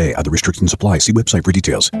 days after today. Other restrictions apply. See website for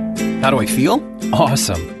details. How do I feel?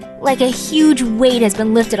 Awesome. Like a huge weight has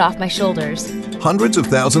been lifted off my shoulders. Hundreds of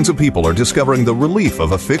thousands of people are discovering the relief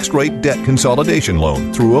of a fixed-rate debt consolidation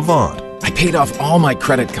loan through Avant. I paid off all my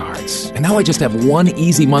credit cards, and now I just have one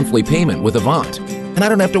easy monthly payment with Avant. And I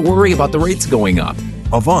don't have to worry about the rates going up.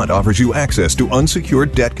 Avant offers you access to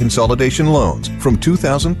unsecured debt consolidation loans from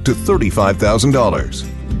 $2,000 to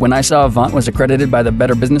 $35,000. When I saw Avant was accredited by the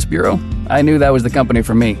Better Business Bureau, I knew that was the company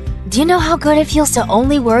for me. Do you know how good it feels to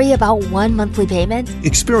only worry about one monthly payment?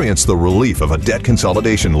 Experience the relief of a debt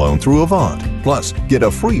consolidation loan through Avant. Plus, get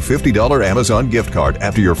a free $50 Amazon gift card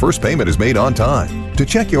after your first payment is made on time. To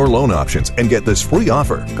check your loan options and get this free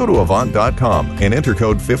offer, go to Avant.com and enter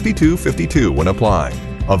code 5252 when applying.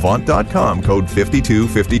 Avant.com, code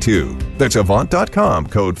 5252. That's Avant.com,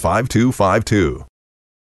 code 5252.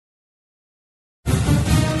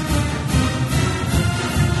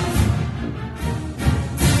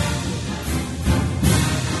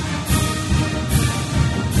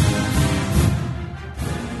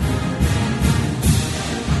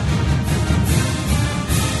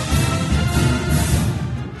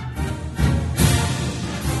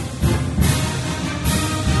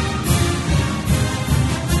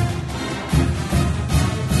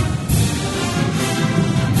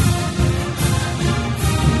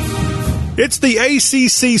 It's the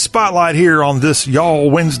ACC Spotlight here on this Y'all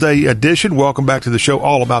Wednesday edition. Welcome back to the show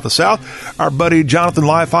all about the South. Our buddy Jonathan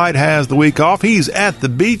Leifheit has the week off. He's at the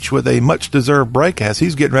beach with a much-deserved break as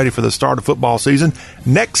he's getting ready for the start of football season.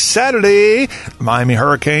 Next Saturday, the Miami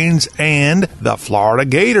Hurricanes and the Florida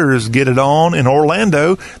Gators get it on in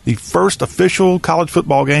Orlando, the first official college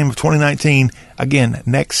football game of 2019, again,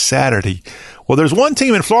 next Saturday. Well, there's one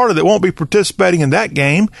team in Florida that won't be participating in that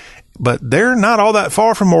game, but they're not all that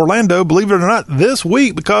far from Orlando, believe it or not, this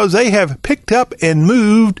week, because they have picked up and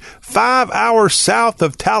moved 5 hours south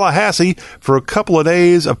of Tallahassee for a couple of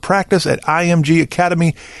days of practice at IMG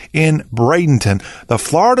Academy in Bradenton. The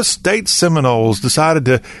Florida State Seminoles decided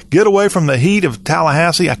to get away from the heat of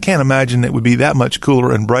Tallahassee. I can't imagine it would be that much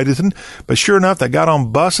cooler in Bradenton, but sure enough, they got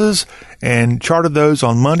on buses and chartered those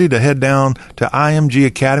on Monday to head down to IMG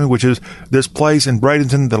Academy, which is this place in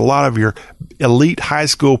Bradenton that a lot of your elite high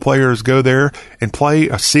school players go there and play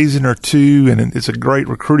a season or two, and it's a great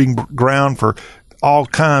recruiting ground for all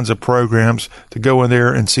kinds of programs to go in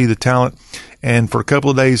there and see the talent. And for a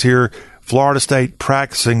couple of days here, Florida State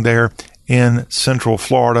practicing there in Central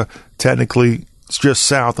Florida. Technically, it's just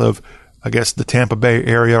south of, I guess, the Tampa Bay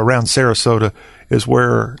area. Around Sarasota is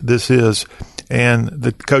where this is. And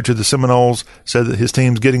the coach of the Seminoles said that his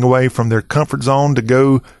team's getting away from their comfort zone to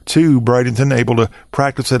go to Bradenton, able to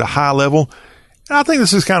practice at a high level. And I think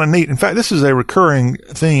this is kind of neat. In fact, this is a recurring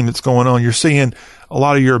theme that's going on. You're seeing a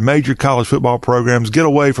lot of your major college football programs get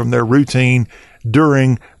away from their routine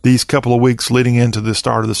during these couple of weeks leading into the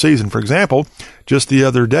start of the season. For example, just the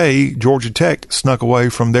other day, Georgia Tech snuck away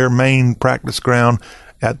from their main practice ground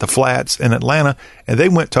at the Flats in Atlanta, and they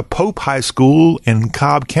went to Pope High School in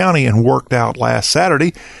Cobb County and worked out last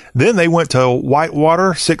Saturday. Then they went to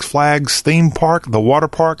Whitewater, Six Flags theme park, the water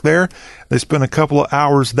park there. They spent a couple of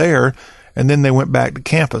hours there, and then they went back to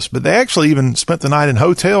campus. But they actually even spent the night in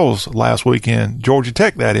hotels last weekend, Georgia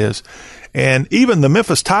Tech, that is. And even the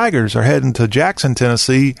Memphis Tigers are heading to Jackson,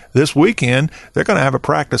 Tennessee this weekend. They're going to have a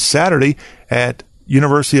practice Saturday at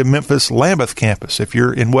University of Memphis Lambeth campus. If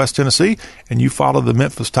you're in West Tennessee and you follow the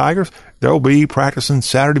Memphis Tigers, they'll be practicing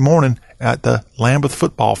Saturday morning at the Lambeth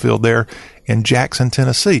football field there in Jackson,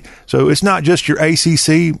 Tennessee. So it's not just your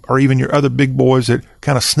ACC or even your other big boys that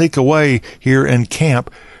kind of sneak away here in camp,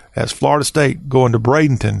 as Florida State going to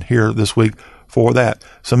Bradenton here this week for that.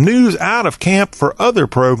 Some news out of camp for other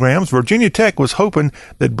programs. Virginia Tech was hoping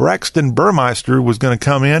that Braxton Burmeister was going to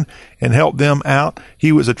come in and help them out.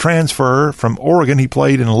 He was a transfer from Oregon. He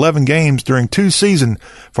played in 11 games during 2 seasons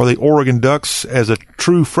for the Oregon Ducks as a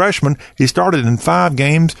true freshman. He started in 5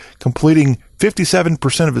 games, completing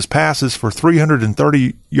 57% of his passes for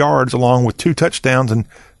 330 yards along with 2 touchdowns, and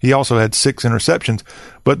he also had 6 interceptions.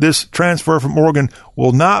 But this transfer from Oregon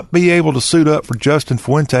will not be able to suit up for Justin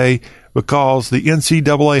Fuente because the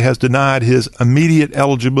NCAA has denied his immediate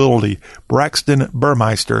eligibility. Braxton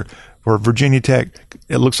Burmeister for Virginia Tech,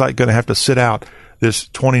 it looks like going to have to sit out this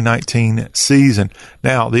 2019 season.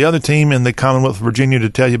 Now, the other team in the Commonwealth of Virginia to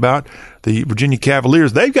tell you about, the Virginia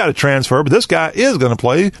Cavaliers, they've got a transfer, but this guy is going to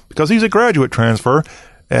play because he's a graduate transfer.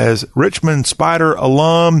 As Richmond Spider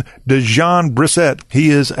alum Dejon Brissett,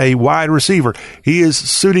 he is a wide receiver. He is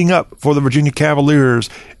suiting up for the Virginia Cavaliers,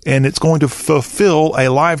 and it's going to fulfill a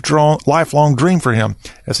lifelong dream for him,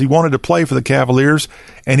 as he wanted to play for the Cavaliers,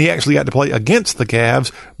 and he actually got to play against the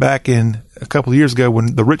Cavs back in a couple of years ago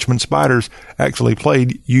when the Richmond Spiders actually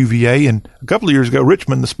played UVA, and a couple of years ago,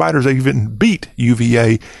 Richmond, the Spiders, even beat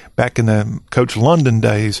UVA back in the Coach London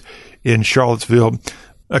days in Charlottesville.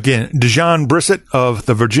 Again, Dejon Brissett of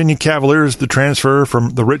the Virginia Cavaliers, the transfer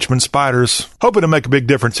from the Richmond Spiders, hoping to make a big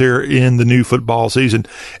difference here in the new football season.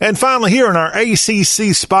 And finally, here in our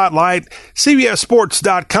ACC Spotlight,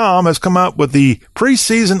 CBSSports.com has come up with the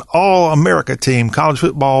preseason All-America team, college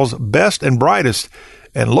football's best and brightest.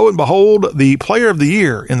 And lo and behold, the player of the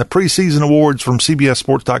year in the preseason awards from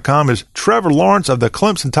CBSSports.com is Trevor Lawrence of the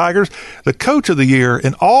Clemson Tigers. The coach of the year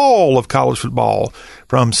in all of college football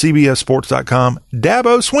from CBSSports.com,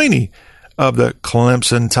 Dabo Swinney of the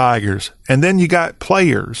Clemson Tigers. And then you got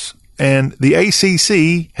players. And the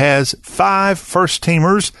ACC has 5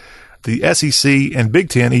 first-teamers. The SEC and Big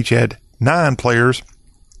Ten each had 9 players.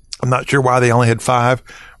 I'm not sure why they only had 5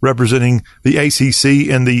 representing the ACC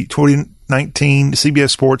in the 2019 CBS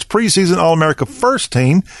Sports preseason All-America first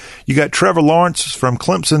team. You got Trevor Lawrence from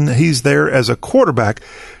Clemson. He's there as a quarterback.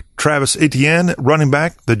 Travis Etienne, running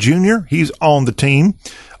back, the junior. He's on the team.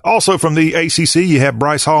 Also from the ACC, you have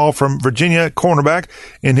Bryce Hall from Virginia, cornerback,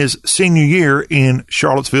 in his senior year in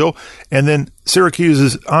Charlottesville. And then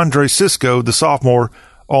Syracuse's Andre Cisco, the sophomore,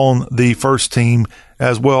 on the first team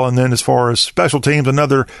as well. And then as far as special teams,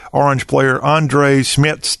 another Orange player, Andre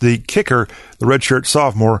Schmitz, the kicker, the redshirt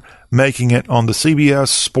sophomore, making it on the CBS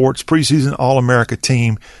Sports preseason All-America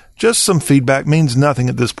team. Just some feedback, means nothing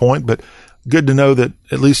at this point, but good to know that,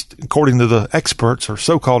 at least according to the experts or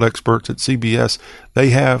so-called experts at CBS,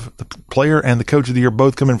 they have the player and the coach of the year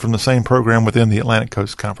both coming from the same program within the Atlantic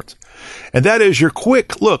Coast Conference. And that is your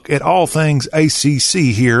quick look at all things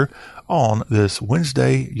ACC here on this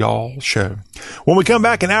Wednesday Y'all Show. When we come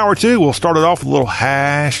back in hour 2, we'll start it off with a little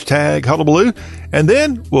hashtag hullabaloo, and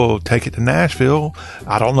then we'll take it to Nashville.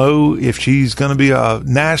 I don't know if she's going to be a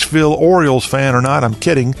Nashville Orioles fan or not. I'm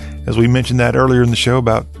kidding, as we mentioned that earlier in the show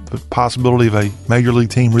about the possibility of a major league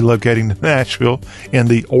team relocating to Nashville and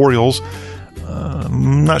the Orioles.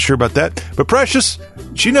 I'm not sure about that. But Precious,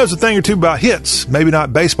 she knows a thing or two about hits. Maybe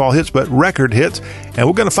not baseball hits, but record hits. And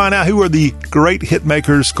we're going to find out who are the great hit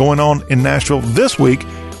makers going on in Nashville this week.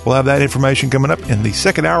 We'll have that information coming up in the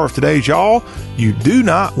second hour of today's Y'all. You do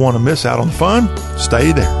not want to miss out on the fun.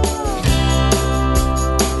 Stay there.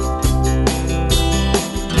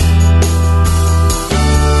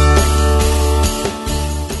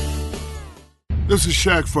 This is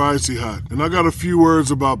Shaq for Icy Hot, and I got a few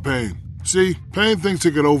words about pain. See, pain thinks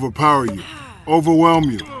it can overpower you, overwhelm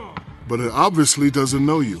you, but it obviously doesn't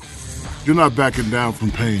know you. You're not backing down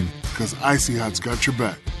from pain, because Icy Hot's got your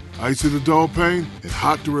back. Icy the dull pain and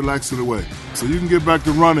hot to relax it away. So you can get back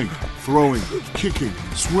to running, throwing, kicking,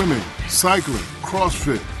 swimming, cycling,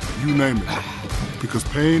 CrossFit, you name it. Because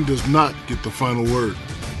pain does not get the final word.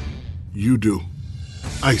 You do.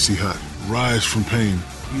 Icy Hot. Rise from pain.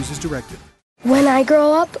 Use as directed. When I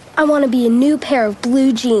grow up, I want to be a new pair of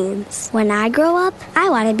blue jeans. When I grow up, I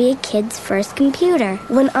want to be a kid's first computer.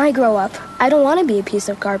 When I grow up, I don't want to be a piece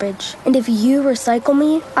of garbage. And if you recycle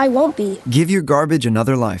me, I won't be. Give your garbage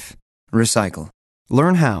another life. Recycle.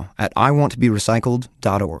 Learn how at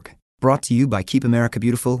iwanttoberecycled.org. Brought to you by Keep America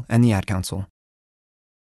Beautiful and the Ad Council.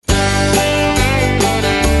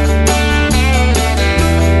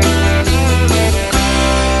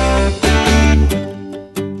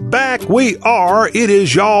 Back we are. It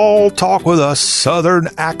is Y'all Talk with a Southern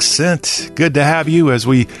Accent. Good to have you as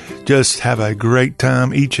we just have a great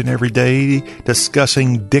time each and every day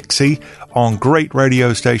discussing Dixie on great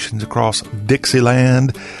radio stations across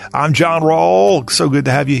Dixieland. I'm John Rawl. So good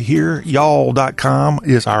to have you here. Y'all.com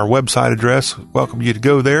is our website address. Welcome you to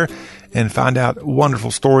go there and find out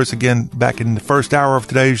wonderful stories. Again, back in the first hour of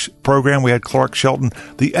today's program, we had Clark Shelton,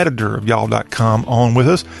 the editor of Y'all.com, on with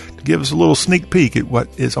us to give us a little sneak peek at what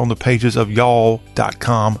is on the pages of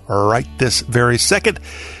Y'all.com right this very second.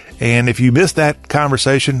 And if you missed that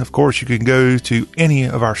conversation, of course, you can go to any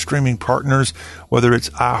of our streaming partners, whether it's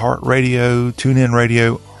iHeartRadio, TuneIn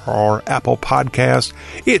Radio, or Apple Podcast.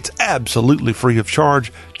 It's absolutely free of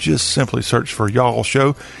charge. Just simply search for Y'all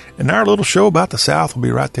Show. And our little show about the South will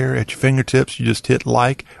be right there at your fingertips. You just hit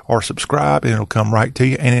like or subscribe and it'll come right to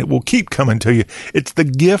you, and it will keep coming to you. It's the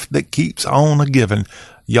gift that keeps on a giving.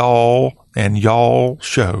 Y'all and Y'all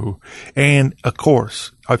Show. And of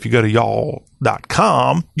course, if you go to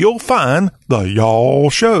y'all.com, you'll find the Y'all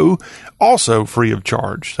Show also free of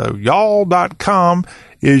charge. So y'all.com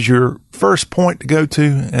is your first point to go to,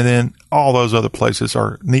 and then all those other places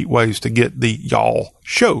are neat ways to get the Y'all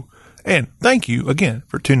Show. And thank you again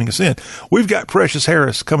for tuning us in. We've got Precious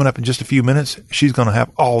Harris coming up in just a few minutes. She's going to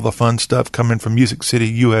have all the fun stuff coming from Music City,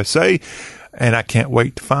 USA. And I can't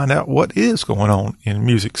wait to find out what is going on in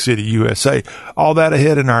Music City, USA. All that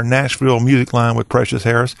ahead in our Nashville Music Line with Precious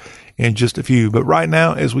Harris in just a few. But right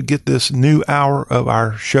now, as we get this new hour of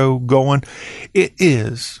our show going, it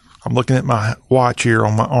is, I'm looking at my watch here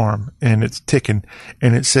on my arm, and it's ticking,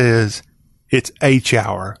 and it says it's H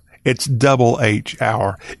hour. It's double H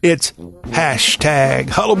hour. It's hashtag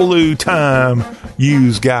hullabaloo time,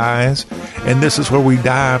 use guys. And this is where we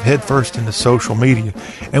dive headfirst into social media.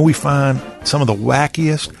 And we find some of the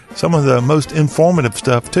wackiest, some of the most informative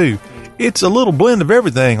stuff too. It's a little blend of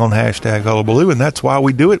everything on hashtag hullabaloo, and that's why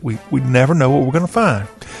we do it. We never know what we're going to find.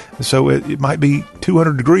 So it might be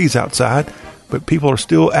 200 degrees outside, but people are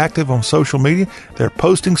still active on social media. They're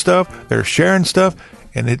posting stuff, they're sharing stuff,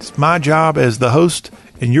 and it's my job as the host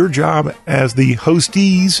and your job as the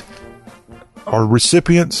hostees or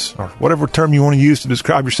recipients, or whatever term you want to use to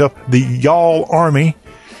describe yourself, the Y'all Army,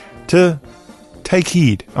 to take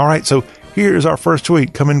heed. All right, so here's our first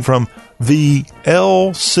tweet coming from the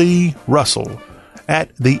L.C. Russell,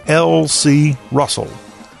 at the L.C. Russell,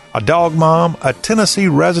 a dog mom, a Tennessee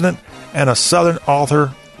resident, and a Southern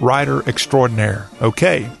author, writer extraordinaire.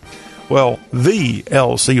 Okay, well, the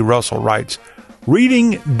L.C. Russell writes,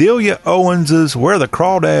 reading Delia Owens's Where the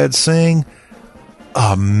Crawdads Sing,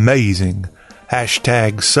 amazing.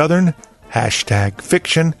 Hashtag Southern, hashtag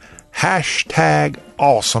fiction, hashtag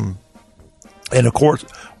awesome. And of course,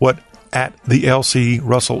 what at the L.C.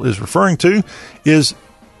 Russell is referring to is,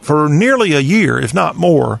 for nearly a year, if not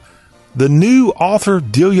more, the new author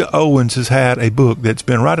Delia Owens has had a book that's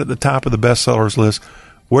been right at the top of the bestsellers list,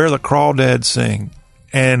 Where the Crawdads Sing.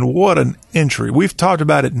 And what an entry. We've talked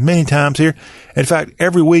about it many times here. In fact,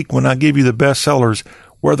 every week when I give you the bestsellers,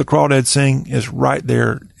 Where the Crawdads Sing is right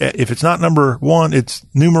there. If it's not number one, it's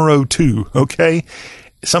numero 2, okay?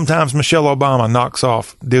 Sometimes Michelle Obama knocks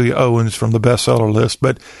off Delia Owens from the bestseller list,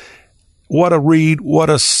 but what a read, what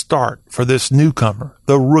a start for this newcomer,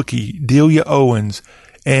 the rookie, Delia Owens.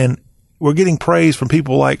 And we're getting praise from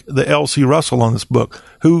people like the L.C. Russell on this book,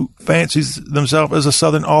 who fancies themselves as a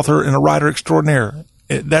Southern author and a writer extraordinaire.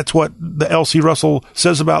 That's what the L.C. Russell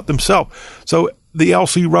says about themselves. So the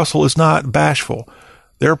L.C. Russell is not bashful.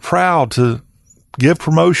 They're proud to give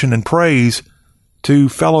promotion and praise to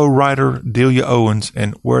fellow writer Delia Owens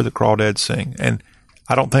and Where the Crawdads Sing. And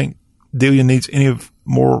I don't think Delia needs any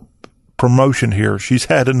more promotion here. She's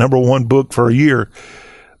had a number one book for a year.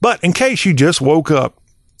 But in case you just woke up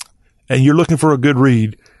and you're looking for a good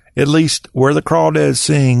read, at least Where the Crawdads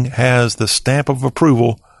Sing has the stamp of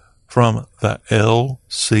approval from the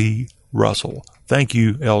L.C. Russell. Thank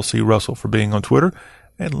you, L.C. Russell, for being on Twitter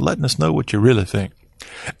and letting us know what you really think.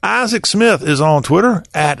 Isaac Smith is on Twitter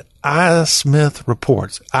at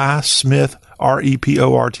iSmithReports. iSmith,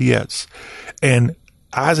 R-E-P-O-R-T-S. And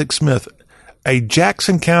Isaac Smith, a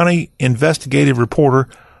Jackson County investigative reporter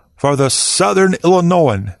for the Southern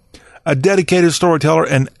Illinoisan, a dedicated storyteller,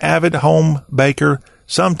 an avid home baker,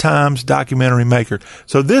 sometimes documentary maker.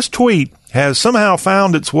 So this tweet has somehow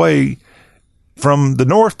found its way from the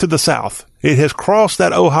north to the south. It has crossed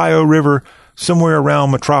that Ohio River somewhere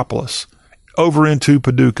around Metropolis, over into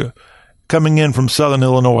Paducah, coming in from southern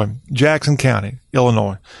Illinois, Jackson County,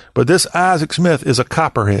 Illinois. But this Isaac Smith is a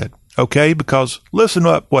copperhead, okay? Because listen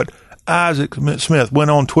up what Isaac Smith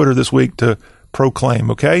went on Twitter this week to proclaim,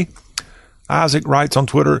 okay? Isaac writes on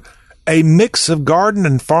Twitter, a mix of garden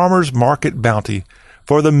and farmer's market bounty.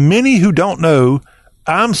 For the many who don't know,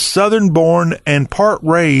 I'm Southern born and part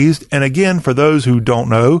raised. And again, for those who don't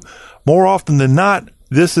know, more often than not,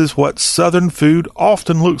 this is what Southern food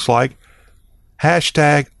often looks like.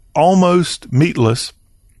 Hashtag almost meatless.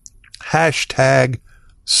 Hashtag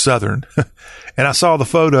Southern. And I saw the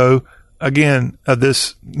photo again of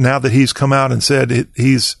this now that he's come out and said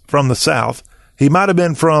he's from the South. He might have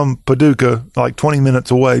been from Paducah, like 20 minutes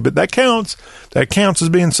away, but that counts. That counts as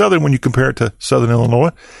being Southern when you compare it to Southern Illinois.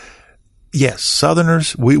 Yes,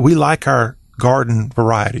 Southerners, we like our garden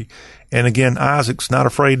variety. And again, Isaac's not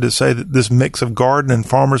afraid to say that this mix of garden and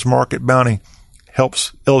farmer's market bounty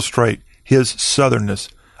helps illustrate his Southernness.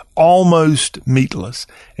 Almost meatless.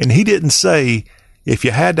 And he didn't say if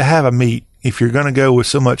you had to have a meat, if you're going to go with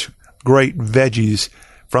so much great veggies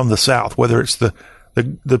from the South, whether it's the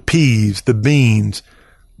peas, the beans,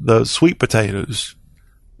 the sweet potatoes,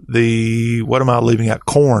 what am I leaving out?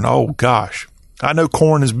 Corn. Oh, gosh. I know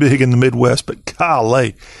corn is big in the Midwest, but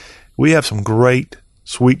golly, we have some great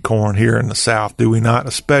sweet corn here in the South, do we not?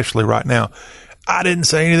 Especially right now. I didn't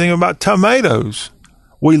say anything about tomatoes.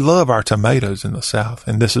 We love our tomatoes in the South,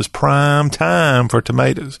 and this is prime time for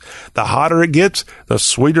tomatoes. The hotter it gets, the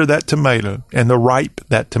sweeter that tomato and the ripe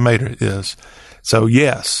that tomato is. So,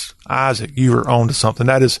 yes, Isaac, you are on to something.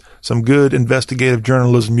 That is some good investigative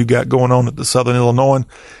journalism you got going on at the Southern Illinois,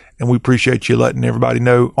 and we appreciate you letting everybody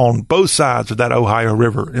know on both sides of that Ohio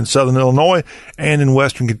River in Southern Illinois and in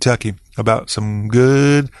Western Kentucky about some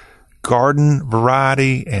good garden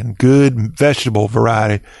variety and good vegetable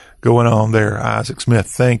variety going on there, Isaac Smith.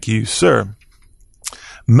 Thank you, sir.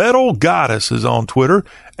 Metal Goddess is on Twitter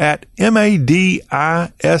at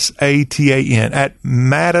MADISATAN, at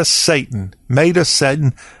Madasatan.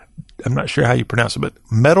 Madasatan. I'm not sure how you pronounce it, but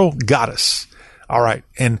Metal Goddess. All right.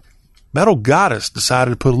 And Metal Goddess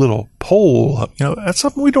decided to put a little poll up. You know, that's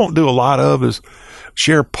something we don't do a lot of, is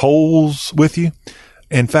share polls with you.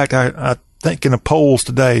 In fact, I thinking of polls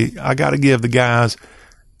today, I got to give the guys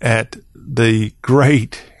at the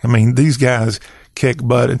great, these guys kick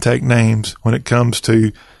butt and take names when it comes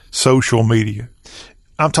to social media.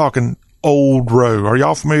 I'm talking Old Row. Are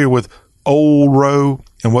y'all familiar with Old Row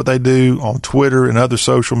and what they do on Twitter and other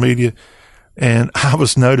social media? And I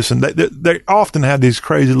was noticing they often have these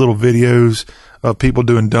crazy little videos of people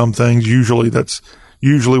doing dumb things. That's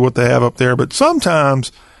usually what they have up there. But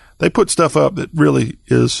sometimes they put stuff up that really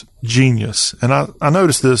is genius. And I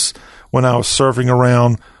noticed this when I was surfing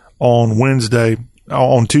around on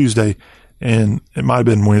Tuesday, and it might have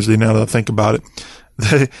been Wednesday now that I think about it,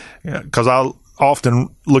 because I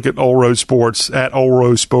often look at Old Road Sports, at Old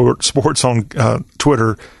Road Sports on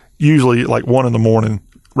Twitter, usually like 1 a.m,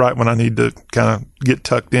 right when I need to kind of get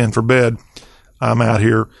tucked in for bed. I'm out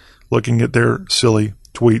here looking at their silly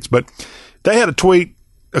tweets. But they had a tweet,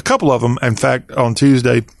 a couple of them, in fact, on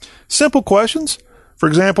Tuesday. Simple questions. For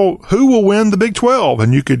example, who will win the Big 12?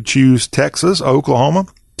 And you could choose Texas, Oklahoma,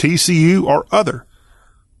 TCU, or other.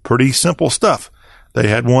 Pretty simple stuff. They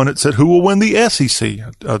had one that said, who will win the SEC?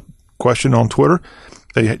 A question on Twitter.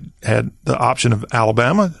 They had the option of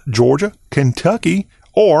Alabama, Georgia, Kentucky,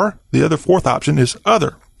 or the other fourth option is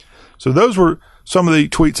other. So those were some of the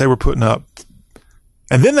tweets they were putting up.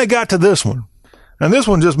 And then they got to this one. And this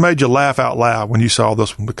one just made you laugh out loud when you saw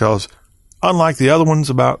this one, because unlike the other ones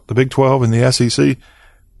about the Big 12 and the SEC,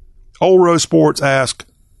 Old Row Sports asked,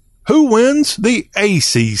 who wins the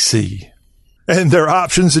ACC? And there are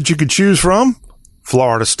options that you could choose from: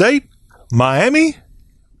 Florida State, Miami,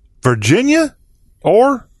 Virginia,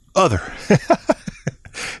 or other.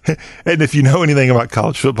 And if you know anything about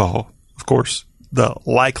college football, of course, the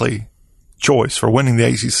likely choice for winning the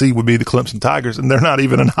ACC would be the Clemson Tigers, and they're not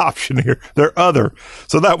even an option here. They're other.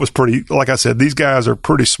 So that was pretty, like I said, these guys are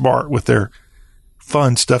pretty smart with their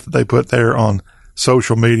fun stuff that they put there on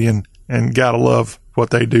social media, and gotta love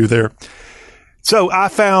what they do there. So I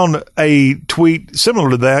found a tweet similar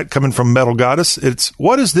to that coming from Metal Goddess. It's,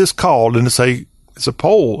 what is this called? And it's a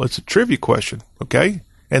poll. It's a trivia question. Okay.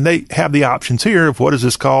 And they have the options here of what is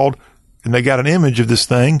this called? And they got an image of this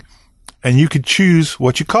thing, and you could choose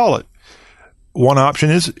what you call it. One option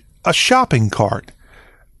is a shopping cart.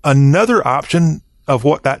 Another option of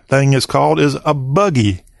what that thing is called is a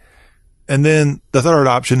buggy. And then the third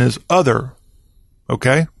option is other.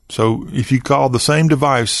 Okay? So if you call the same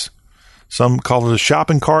device, some call it a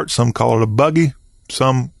shopping cart, some call it a buggy,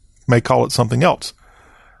 some may call it something else.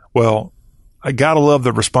 Well, I gotta love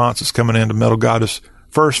the responses coming into Metal Goddess.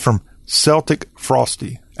 First from Celtic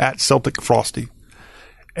Frosty, at Celtic Frosty.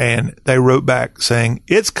 And they wrote back saying,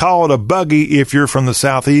 it's called a buggy if you're from the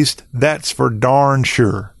Southeast. That's for darn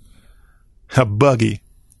sure. A buggy.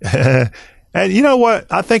 And you know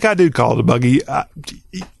what? I think I do call it a buggy.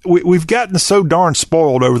 We've gotten so darn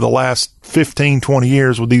spoiled over the last 15, 20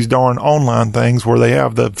 years with these darn online things where they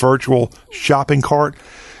have the virtual shopping cart.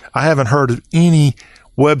 I haven't heard of any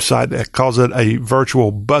website that calls it a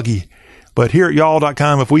virtual buggy. But here at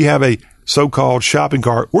y'all.com, if we have a so-called shopping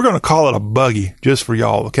cart, we're going to call it a buggy just for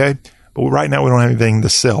y'all, okay? But right now we don't have anything to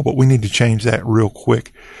sell, but we need to change that real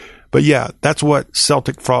quick. But yeah, that's what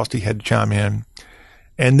Celtic Frosty had to chime in.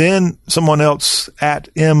 And then someone else at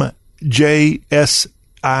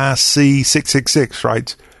MJSIC666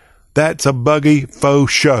 writes, that's a buggy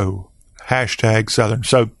faux show. Hashtag Southern.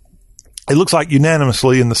 So it looks like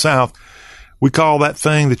unanimously in the South, we call that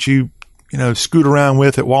thing that you scoot around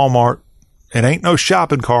with at Walmart. It ain't no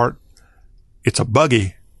shopping cart. It's a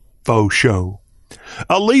buggy faux show.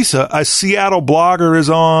 Elisa, a Seattle blogger, is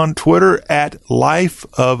on Twitter at Life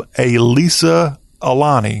of Elisa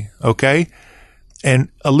Alani. Okay. And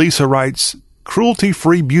Elisa writes,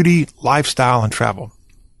 cruelty-free beauty, lifestyle, and travel.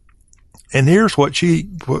 And here's what she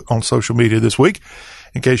put on social media this week,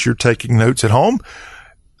 in case you're taking notes at home.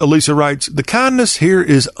 Elisa writes, the kindness here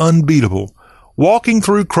is unbeatable. Walking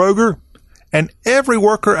through Kroger, and every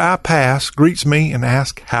worker I pass greets me and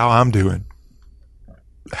asks how I'm doing.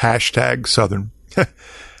 Hashtag Southern.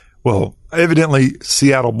 Well, evidently,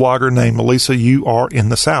 Seattle blogger named Melissa, you are in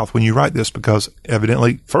the South when you write this, because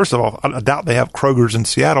evidently, first of all, I doubt they have Kroger's in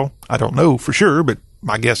Seattle. I don't know for sure, but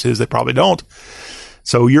my guess is they probably don't.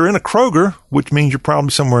 So you're in a Kroger, which means you're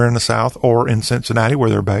probably somewhere in the South or in Cincinnati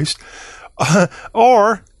where they're based,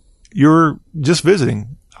 or you're just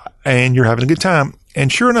visiting and you're having a good time.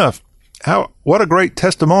 And sure enough, what a great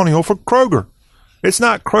testimonial for Kroger. It's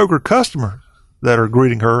not Kroger customers that are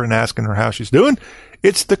greeting her and asking her how she's doing.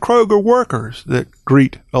 It's the Kroger workers that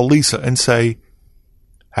greet Elisa and say,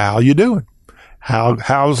 how you doing?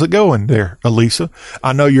 How's it going there, Elisa?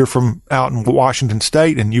 I know you're from out in Washington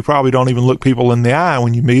State, and you probably don't even look people in the eye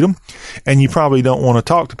when you meet them, and you probably don't want to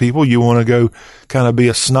talk to people. You want to go kind of be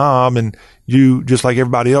a snob, and you, just like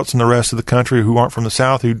everybody else in the rest of the country who aren't from the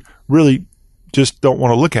South, who really just don't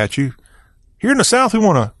want to look at you. Here in the South, we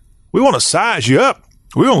want to size you up.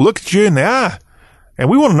 We want to look at you in the eye, and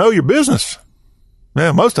we want to know your business.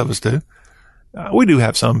 Yeah, most of us do. We do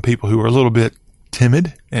have some people who are a little bit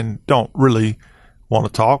timid and don't really want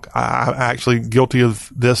to talk. I'm actually guilty of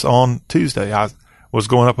this on Tuesday. I was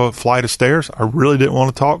going up a flight of stairs. I really didn't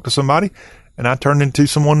want to talk to somebody, and I turned into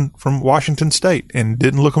someone from Washington State and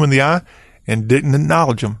didn't look them in the eye and didn't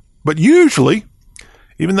acknowledge them. But usually,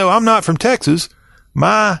 even though I'm not from Texas,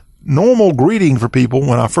 my normal greeting for people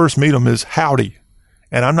when I first meet them is howdy.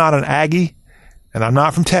 And I'm not an Aggie, and I'm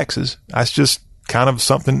not from Texas. That's just kind of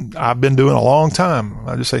something I've been doing a long time.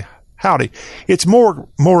 I just say howdy. It's more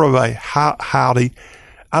of a howdy.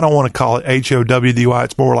 I don't want to call it HOWDY.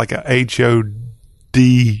 It's more like a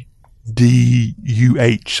HODDUH,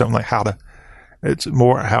 something like howdy. It's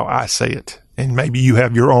more how I say it. And maybe you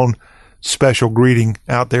have your own special greeting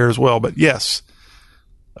out there as well. But yes,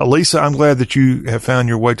 Elisa, I'm glad that you have found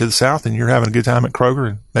your way to the South and you're having a good time at Kroger,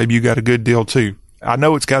 and maybe you got a good deal too. I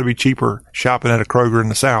know it's got to be cheaper shopping at a Kroger in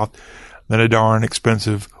the South than a darn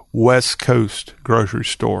expensive West Coast grocery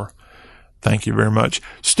store. Thank you very much.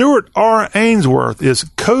 Stuart R. Ainsworth is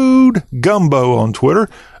Code Gumbo on Twitter.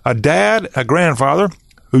 A dad, a grandfather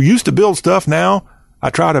who used to build stuff. Now I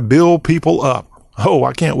try to build people up. Oh,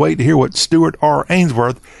 I can't wait to hear what Stuart R.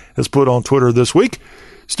 Ainsworth has put on Twitter this week.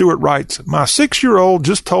 Stuart writes, my 6-year-old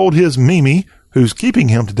just told his Mimi, who's keeping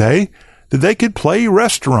him today, that they could play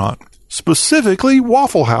restaurant, specifically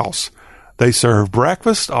Waffle House. They serve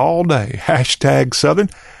breakfast all day. Hashtag Southern.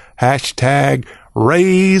 Hashtag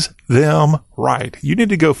raise them right. You need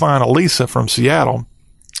to go find Elisa from Seattle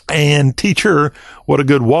and teach her what a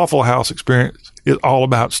good Waffle House experience is all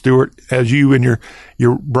about, Stuart, as you and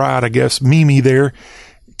your bride, I guess, Mimi there,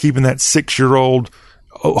 keeping that 6-year-old,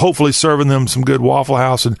 hopefully serving them some good Waffle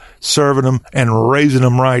House and serving them and raising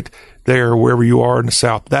them right there wherever you are in the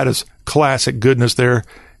South. That is classic goodness there.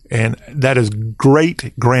 And that is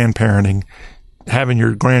great grandparenting. having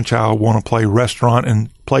your grandchild want to play restaurant and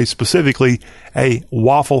play specifically a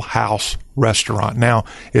Waffle House restaurant. Now,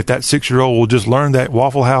 if that 6-year-old will just learn that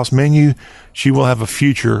Waffle House menu, she will have a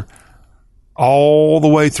future all the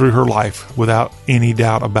way through her life without any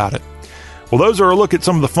doubt about it. Well, those are a look at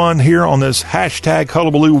some of the fun here on this hashtag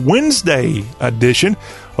Hullabaloo Wednesday edition.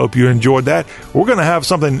 Hope you enjoyed that. We're going to have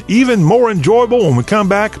something even more enjoyable when we come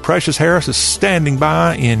back. Precious Harris is standing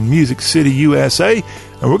by in Music City, USA,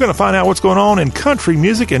 and we're going to find out what's going on in country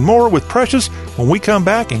music and more with Precious when we come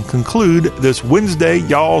back and conclude this Wednesday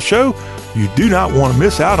Y'all show. You do not want to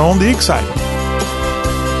miss out on the excitement.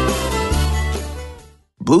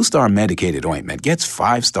 Blue Star Medicated Ointment gets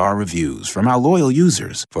 5-star reviews from our loyal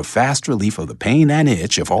users for fast relief of the pain and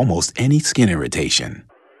itch of almost any skin irritation.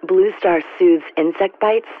 Blue Star soothes insect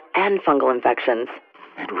bites and fungal infections.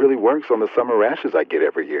 It really works on the summer rashes I get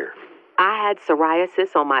every year. I had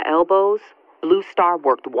psoriasis on my elbows. Blue Star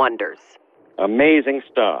worked wonders. Amazing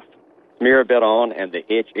stuff. Smear a bit on and the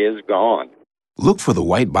itch is gone. Look for the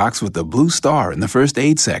white box with the blue star in the first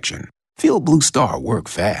aid section. Feel Blue Star work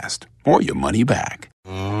fast, or your money back.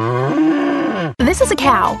 This is a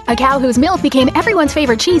cow whose milk became everyone's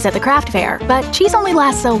favorite cheese at the craft fair, but cheese only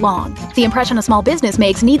lasts so long. The impression a small business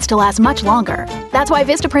makes needs to last much longer. That's why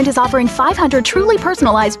Vistaprint is offering 500 truly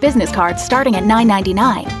personalized business cards starting at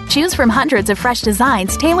 $9.99. Choose from hundreds of fresh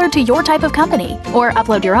designs tailored to your type of company, or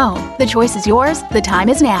upload your own. The choice is yours. The time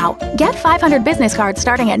is now. Get 500 business cards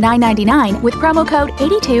starting at $9.99 with promo code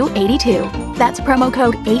 8282. That's promo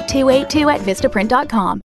code 8282 at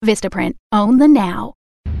Vistaprint.com. Vistaprint. Own the now.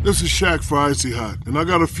 This is Shaq for Icy Hot, and I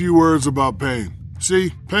got a few words about pain.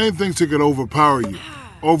 See, pain thinks it can overpower you,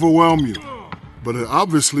 overwhelm you, but it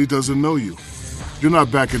obviously doesn't know you. You're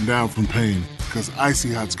not backing down from pain, because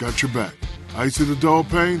Icy Hot's got your back. Icy the dull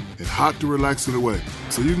pain and hot to relax it away,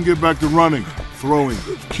 so you can get back to running, throwing,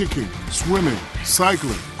 kicking, swimming,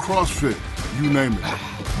 cycling, CrossFit, you name it.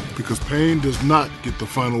 Because pain does not get the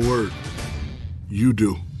final word. You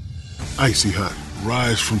do. Icy Hot.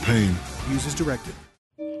 Rise from pain. Use as directed.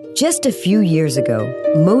 Just a few years ago,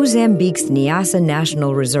 Mozambique's Niassa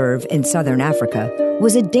National Reserve in southern Africa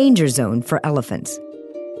was a danger zone for elephants.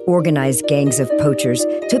 Organized gangs of poachers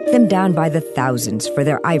took them down by the thousands for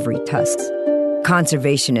their ivory tusks.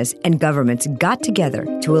 Conservationists and governments got together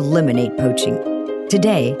to eliminate poaching.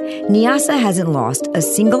 Today, Niassa hasn't lost a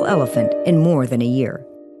single elephant in more than a year.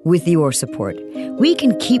 With your support, we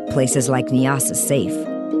can keep places like Niassa safe.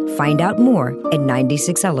 Find out more at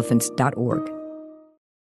 96elephants.org.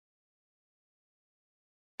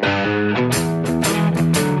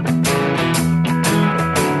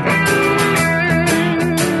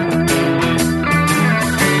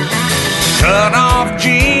 Cut off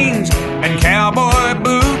jeans and cowboy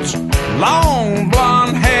boots, long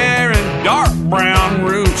blonde hair and dark brown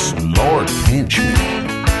roots. Lord pinch me.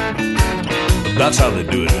 That's how they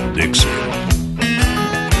do it in Dixie.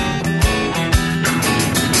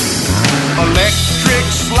 Electric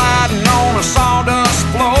sliding on a sawdust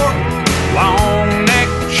floor, long neck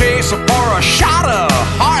chaser for a shot of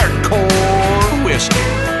hardcore whiskey.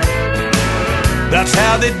 That's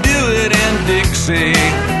how they do it in Dixie.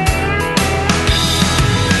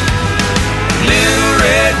 Little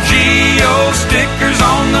red Geo stickers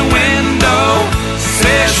on the window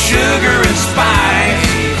says sugar and spice.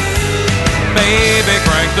 Baby,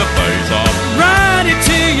 crank the bass off, ride it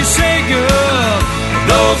till you say good.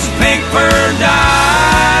 Those pink fur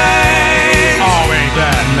dice. Oh, ain't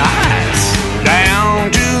that nice?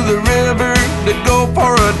 Down to the river to go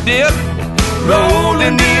for a dip,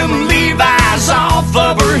 rolling them Levi's off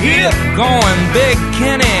of her hip, going Big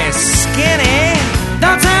Kenny skinny.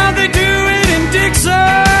 That's how they do it in Dixie.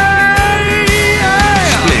 Yeah.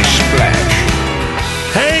 Splish splash.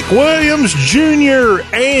 Hank Williams Jr.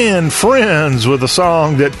 and Friends with a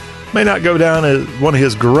song that may not go down as one of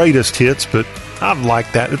his greatest hits, but I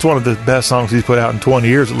like that. It's one of the best songs he's put out in 20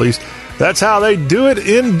 years at least. That's how they do it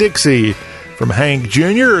in Dixie. From Hank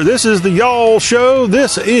Jr., this is the Y'all Show.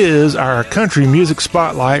 This is our country music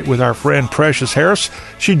spotlight with our friend Precious Harris.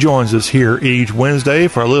 She joins us here each Wednesday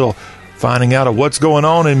for a little finding out of what's going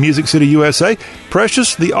on in Music City, USA.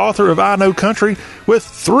 Precious, the author of I Know Country, with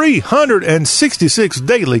 366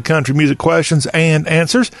 daily country music questions and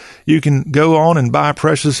answers. You can go on and buy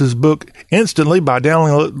Precious's book instantly by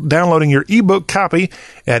downloading your ebook copy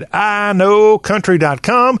at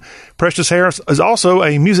iknowcountry.com. Precious Harris is also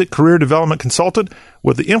a music career development consultant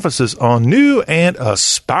with the emphasis on new and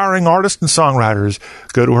aspiring artists and songwriters.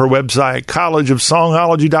 Go to her website,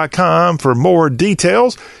 collegeofsongology.com, for more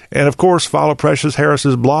details. And, of course, follow Precious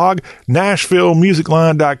Harris's blog,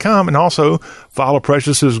 NashvilleMusicLine.com, and also follow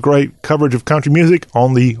Precious. There's great coverage of country music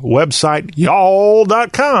on the website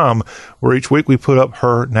y'all.com, where each week we put up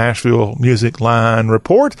her Nashville Music Line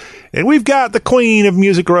report. And we've got the queen of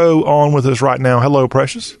Music Row on with us right now. Hello,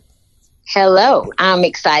 Precious. Hello. I'm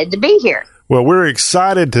excited to be here. Well, we're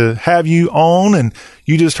excited to have you on, and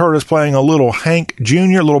you just heard us playing a little Hank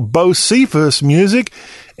Jr., a little Bo Cephas music.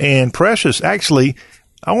 And Precious, actually,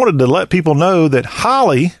 I wanted to let people know that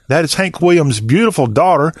Holly, that is Hank Williams' beautiful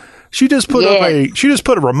daughter, she just put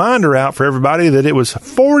a reminder out for everybody that it was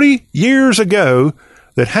 40 years ago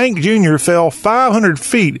that Hank Jr. fell 500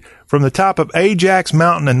 feet from the top of Ajax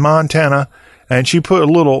Mountain in Montana, and she put a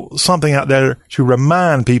little something out there to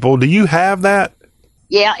remind people. Do you have that?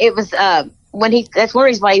 Yeah, it was that's one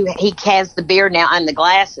reason why he has the beard now and the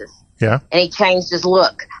glasses. Yeah. And he changed his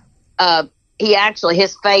look.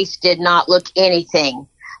 His face did not look anything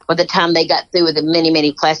by the time they got through with the many,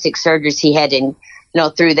 many plastic surgeries he had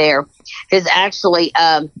through there. Because actually,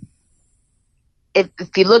 if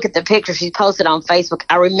you look at the picture she posted on Facebook,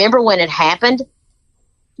 I remember when it happened.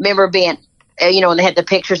 Remember being, when they had the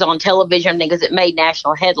pictures on television because it made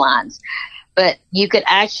national headlines. But you could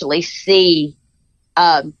actually see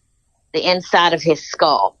the inside of his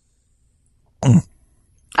skull. But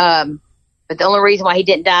the only reason why he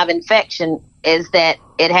didn't die of infection is that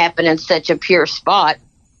it happened in such a pure spot,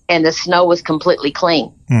 and the snow was completely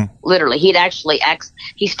clean. Literally, he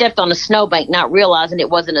stepped on a snowbank, not realizing it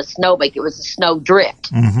wasn't a snowbank; it was a snow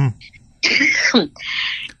drift. Mm-hmm.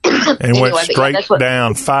 And went straight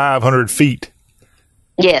down 500 feet.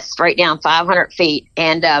 Yes, straight down 500 feet,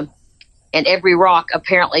 and every rock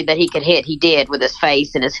apparently that he could hit, he did with his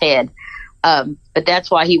face and his head. But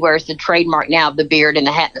that's why he wears the trademark now of the beard and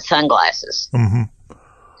the hat and the sunglasses. Mm-hmm.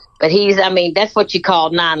 But that's what you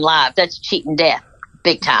call 9 lives. That's cheating death,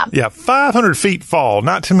 big time. Yeah, 500 feet fall.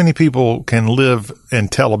 Not too many people can live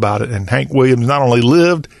and tell about it. And Hank Williams not only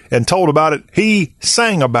lived and told about it, he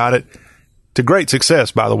sang about it to great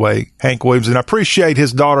success, by the way, Hank Williams. And I appreciate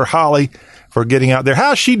his daughter, Holly, for getting out there.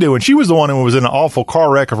 How's she doing? She was the one who was in an awful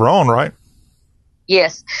car wreck of her own, right?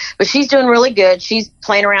 Yes, but she's doing really good. She's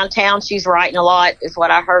playing around town. She's writing a lot, is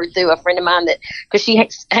what I heard through a friend of mine, because she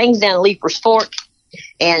hangs down in Leaper's Fork,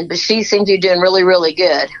 but she seems to be doing really, really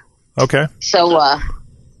good. Okay. So,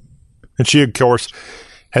 and she, of course,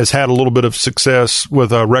 has had a little bit of success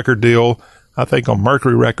with a record deal, I think on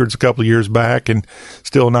Mercury Records a couple of years back, and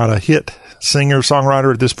still not a hit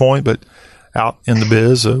singer-songwriter at this point, but out in the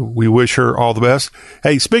biz. We wish her all the best.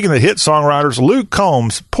 Hey, speaking of hit songwriters, Luke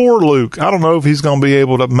Combs, poor Luke. I don't know if he's going to be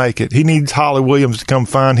able to make it. He needs Holly Williams to come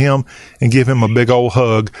find him and give him a big old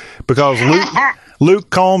hug, because Luke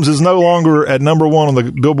Combs is no longer at number 1 on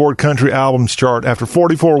the Billboard Country Albums chart. After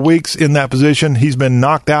 44 weeks in that position, he's been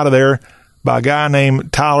knocked out of there by a guy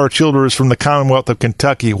named Tyler Childers from the Commonwealth of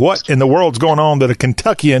Kentucky. What in the world's going on that a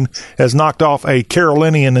Kentuckian has knocked off a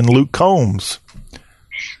Carolinian in Luke Combs?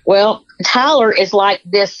 Well, Tyler is like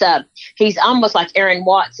this, he's almost like Aaron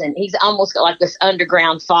Watson. He's almost got like this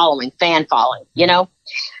underground fan following,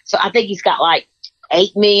 So I think he's got like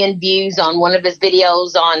 8 million views on one of his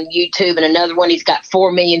videos on YouTube, and another one he's got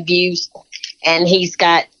 4 million views, and he's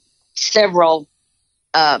got several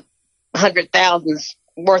 100,000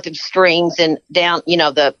 worth of streams and down,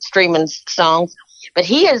 the streaming songs. But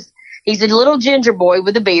he's a little ginger boy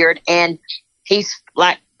with a beard, and he's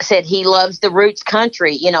like said, he loves the roots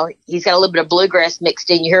country. He's got a little bit of bluegrass mixed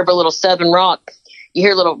in. You hear a little southern rock. You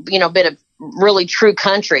hear a little, bit of really true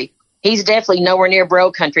country. He's definitely nowhere near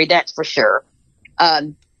bro country, that's for sure.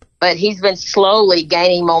 But he's been slowly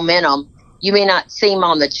gaining momentum. You may not see him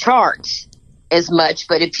on the charts as much,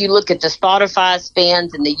 but if you look at the Spotify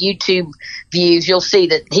spins and the YouTube views, you'll see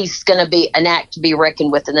that he's going to be an act to be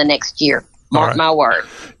reckoned with in the next year. Mark my word.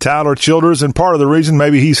 Tyler Childers, and part of the reason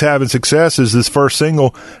maybe he's having success is this first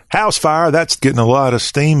single, House Fire. That's getting a lot of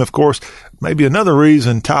steam, of course. Maybe another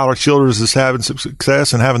reason Tyler Childers is having some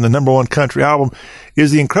success and having the number 1 country album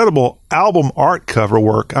is the incredible album art cover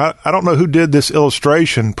work. I don't know who did this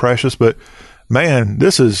illustration, Precious, but man,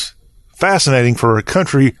 this is fascinating for a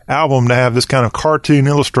country album to have this kind of cartoon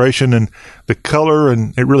illustration and the color,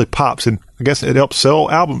 and it really pops, and I guess it helps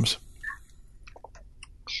sell albums.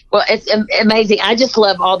 Well, it's amazing. I just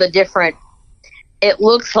love all the different, it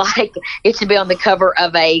looks like it should be on the cover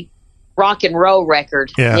of a rock and roll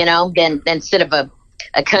record, than instead of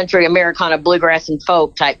a country, Americana, bluegrass and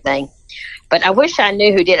folk type thing. But I wish I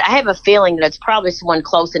knew who did it. I have a feeling that it's probably someone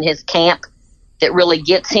close in his camp that really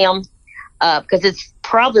gets him, because it's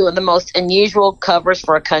probably one of the most unusual covers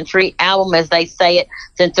for a country album, as they say it,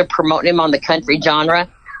 since they're promoting him on the country genre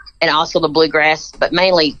and also the bluegrass, but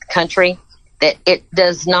mainly country, that it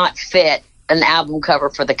does not fit an album cover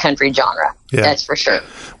for the country genre. Yeah. That's for sure.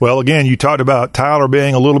 Well, again, you talked about Tyler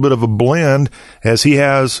being a little bit of a blend, as he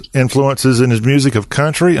has influences in his music of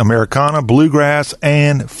country, Americana, bluegrass,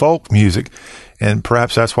 and folk music. And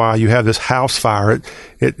perhaps that's why you have this house fire.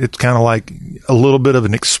 It's kind of like a little bit of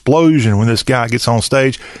an explosion when this guy gets on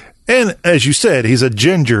stage. And as you said, he's a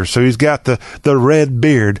ginger, so he's got the red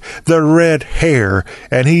beard, the red hair,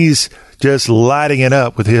 and he's just lighting it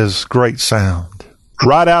up with his great sound.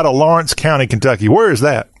 Right out of Lawrence County, Kentucky. Where is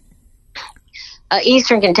that?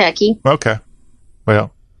 Eastern Kentucky. Okay.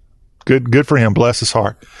 Well, good for him. Bless his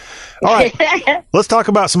heart. All right. Let's talk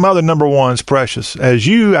about some other number ones, Precious. As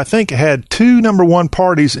you, I think, had 2 number one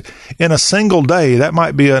parties in a single day. That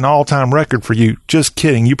might be an all-time record for you. Just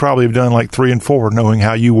kidding. You probably have done like 3 and 4, knowing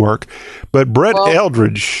how you work. But Brett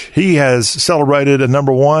Eldridge, he has celebrated a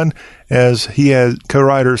number one, as he has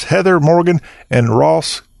co-writers Heather Morgan and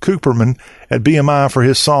Ross Cooperman at BMI for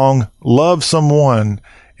his song Love Someone.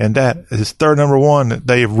 And that is his 3rd number one that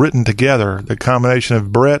they have written together. The combination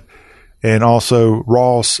of Brett and also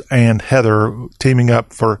Ross and Heather teaming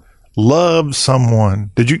up for Love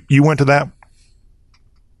Someone. Did you went to that?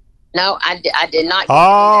 No, I did not.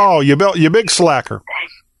 Oh, you big slacker.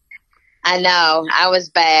 I know. I was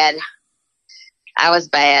bad.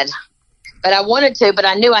 But I wanted to, but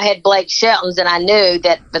I knew I had Blake Shelton's, and I knew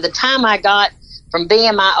that by the time I got from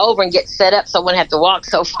BMI over and get set up so I wouldn't have to walk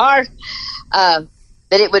so far, that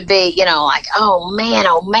it would be, like, oh man,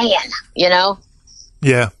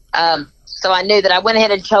 Yeah. So I knew that I went ahead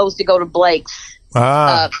and chose to go to Blake's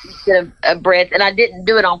instead of Brett's, and I didn't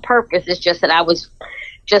do it on purpose. It's just that I was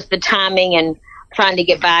just the timing and trying to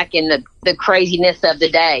get back in the craziness of the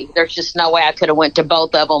day. There's just no way I could have went to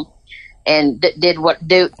both of them and do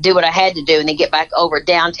what I had to do, and then get back over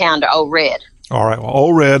downtown to Old Red. All right. Well,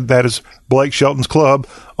 Old Red, that is Blake Shelton's club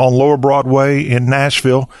on Lower Broadway in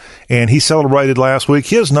Nashville, and he celebrated last week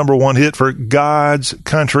his number one hit for God's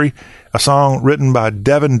Country, a song written by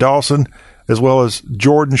Devin Dawson, as well as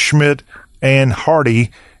Jordan Schmidt and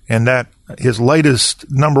Hardy, and that his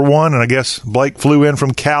latest number one. And I guess Blake flew in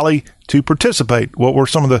from Cali to participate. What were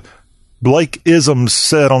some of the Blake-isms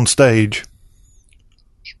said on stage?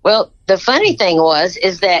 Well, the funny thing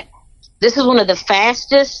is that this is one of the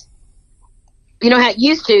fastest. You know how it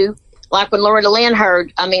used to, like when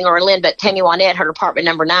Tammy Wynette heard Apartment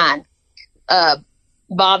Number 9.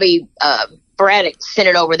 Bobby Braddock sent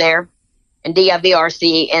it over there, and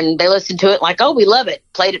DIVRC, and they listened to it like, oh, we love it.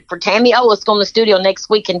 Played it for Tammy. Oh, let's go in the studio next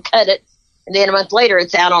week and cut it. And then a month later,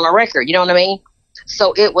 it's out on a record. You know what I mean?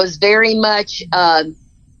 So it was very much,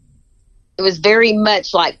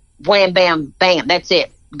 like wham, bam, bam. That's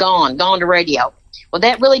it. Gone to radio. Well,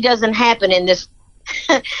 that really doesn't happen in this,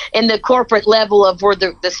 in the corporate level of where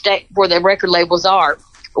the record labels are.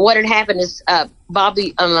 What had happened is,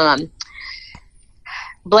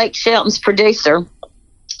 Blake Shelton's producer,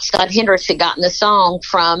 Scott Hendricks, had gotten the song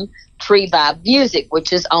from Tree Vibe Music,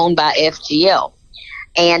 which is owned by FGL.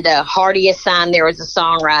 And Hardy is signed there as a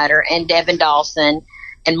songwriter, and Devin Dawson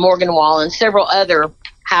and Morgan Wall and several other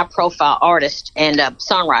high-profile artists and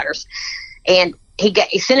songwriters. And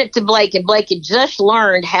he sent it to Blake, and Blake had just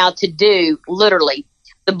learned how to do, literally,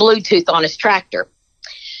 the Bluetooth on his tractor.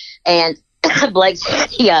 And Blake said,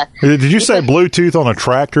 Did you say Bluetooth on a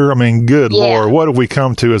tractor? I mean, good Lord, what have we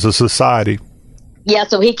come to as a society? Yeah,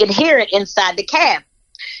 so he could hear it inside the cab.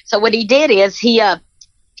 So what he did is he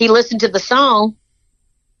listened to the song,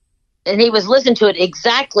 and he was listening to it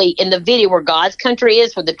exactly in the video where God's Country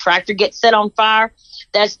is, where the tractor gets set on fire.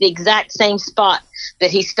 That's the exact same spot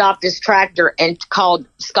that he stopped his tractor and called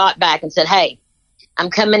Scott back and said, hey, I'm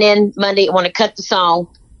coming in Monday. I want to cut the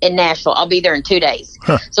song in Nashville. I'll be there in 2 days.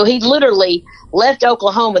 Huh. So he literally left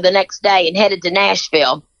Oklahoma the next day and headed to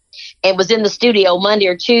Nashville and was in the studio Monday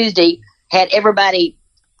or Tuesday, had everybody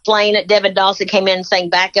playing it. Devin Dawson came in and sang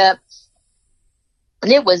backup.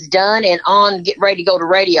 And it was done and on, get ready to go to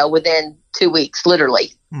radio within 2 weeks,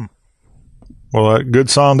 literally. Well, a good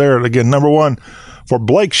song there. Again, number one for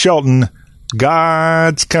Blake Shelton,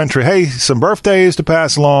 God's Country. Hey, some birthdays to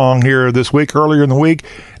pass along here this week. Earlier in the week,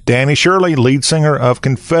 Danny Shirley, lead singer of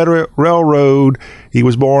Confederate Railroad. He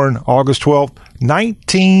was born August 12th,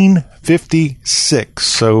 1956.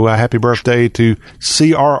 So happy birthday to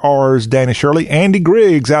CRR's Danny Shirley. Andy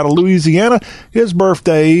Griggs out of Louisiana. His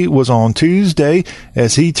birthday was on Tuesday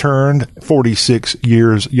as he turned 46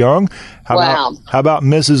 years young. How about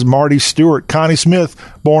Mrs. Marty Stewart? Connie Smith,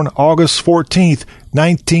 born August 14th,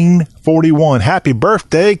 1941. Happy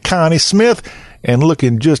birthday, Connie Smith. And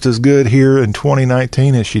looking just as good here in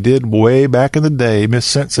 2019 as she did way back in the day, Miss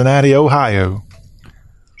Cincinnati, Ohio.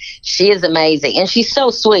 She is amazing, and she's so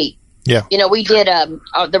sweet. Yeah. You know, we did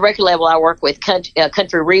the record label I work with,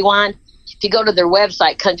 Country Rewind. If you go to their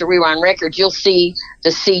website, Country Rewind Records, you'll see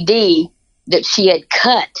the CD that she had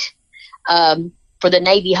cut for the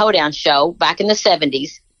Navy Hoedown show back in the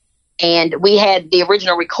 70s. And we had the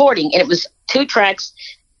original recording, and it was 2 tracks.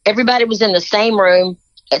 Everybody was in the same room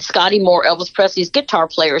at Scotty Moore, Elvis Presley's guitar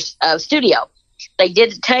player's studio. They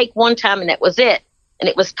did a take one time, and that was it. And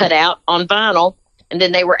it was put out on vinyl, and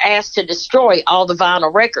then they were asked to destroy all the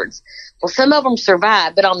vinyl records. Well, some of them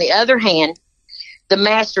survived, but on the other hand, the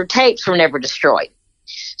master tapes were never destroyed.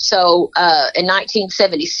 So in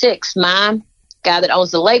 1976, my guy that owns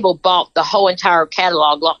the label bought the whole entire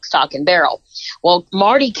catalog, lock, stock, and barrel. Well,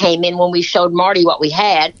 Marty came in when we showed Marty what we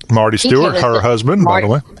had. Marty Stewart, her husband, by the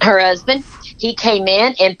way. Her husband. He came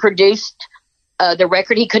in and produced the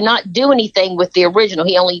record. He could not do anything with the original.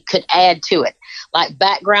 He only could add to it, like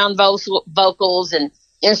background vocals and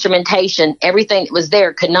instrumentation. Everything that was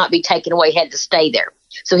there could not be taken away, had to stay there.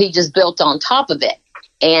 So he just built on top of it.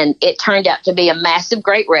 And it turned out to be a massive,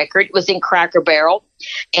 great record. It was in Cracker Barrel.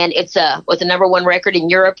 And was the #1 record in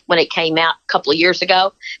Europe when it came out a couple of years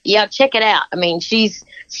ago. Yeah, check it out. I mean, she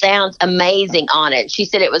sounds amazing on it. She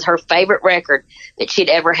said it was her favorite record that she'd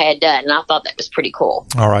ever had done. And I thought that was pretty cool.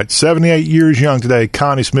 All right. 78 years young today.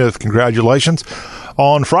 Connie Smith, congratulations.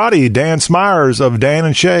 On Friday, Dan Smyers of Dan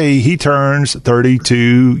and Shay, he turns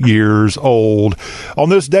 32 years old. On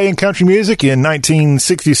this day in country music in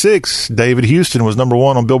 1966, David Houston was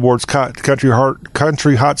 #1 on Billboard's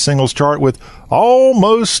Country Hot Singles chart with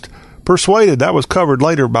Almost Persuaded. That was covered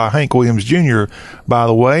later by Hank Williams Jr., by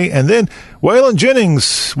the way. And then Waylon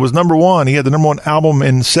Jennings was #1. He had the #1 album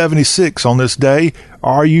in 76 on this day,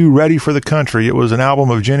 Are You Ready for the Country? It was an album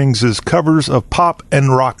of Jennings's covers of pop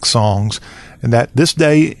and rock songs. And that this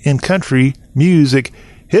day in country music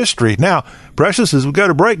history. Now, Precious, as we go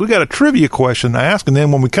to break, we got a trivia question to ask, and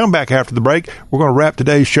then when we come back after the break, we're going to wrap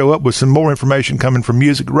today's show up with some more information coming from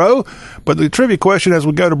Music Row. But the trivia question as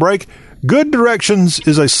we go to break, Good Directions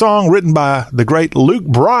is a song written by the great Luke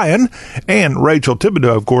Bryan and Rachel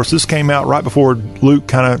Thibodeau, of course. This came out right before Luke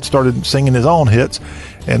kind of started singing his own hits.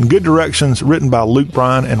 And Good Directions written by Luke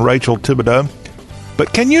Bryan and Rachel Thibodeau.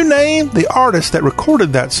 But can you name the artist that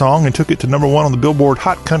recorded that song and took it to #1 on the Billboard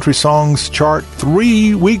Hot Country Songs chart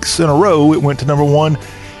 3 weeks in a row? It went to #1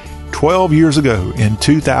 12 years ago in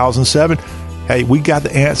 2007. Hey, we got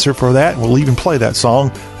the answer for that. We'll even play that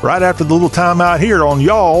song right after the little time out here on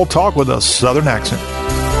Y'all Talk with a Southern Accent.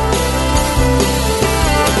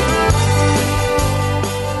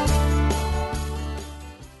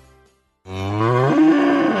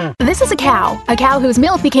 This is a cow whose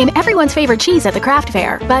milk became everyone's favorite cheese at the craft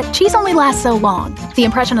fair, but cheese only lasts so long. The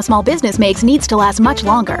impression a small business makes needs to last much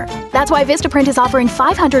longer. That's why Vistaprint is offering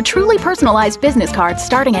 500 truly personalized business cards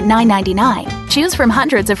starting at $9.99. Choose from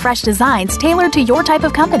hundreds of fresh designs tailored to your type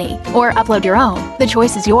of company, or upload your own. The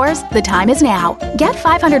choice is yours, the time is now. Get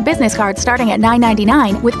 500 business cards starting at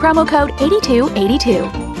 $9.99 with promo code 8282.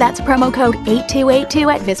 That's promo code 8282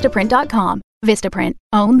 at Vistaprint.com. Vistaprint.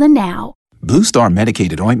 Own the now. Blue Star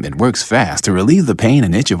medicated ointment works fast to relieve the pain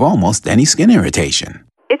and itch of almost any skin irritation.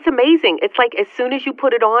 It's amazing. It's like as soon as you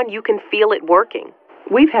put it on, you can feel it working.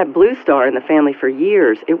 We've had Blue Star in the family for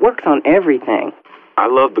years. It works on everything. I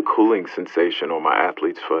love the cooling sensation on my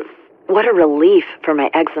athlete's foot. What a relief for my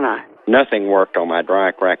eczema. Nothing worked on my dry,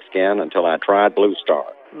 cracked skin until I tried Blue Star.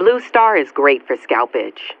 Blue Star is great for scalp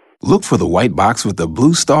itch. Look for the white box with the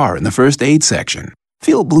Blue Star in the first aid section.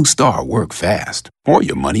 Feel Blue Star work fast, or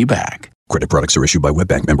your money back. Credit products are issued by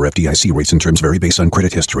WebBank, member FDIC. Rates and terms vary based on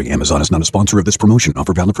credit history. Amazon is not a sponsor of this promotion.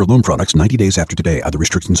 Offer valid for loan products 90 days after today. Other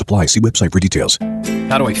restrictions apply. See website for details.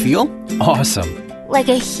 How do I feel? Awesome. Like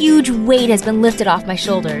a huge weight has been lifted off my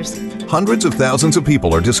shoulders. Hundreds of thousands of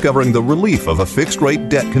people are discovering the relief of a fixed-rate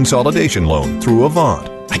debt consolidation loan through Avant.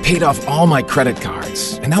 I paid off all my credit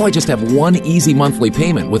cards, and now I just have one easy monthly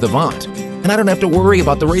payment with Avant. And I don't have to worry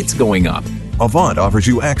about the rates going up. Avant offers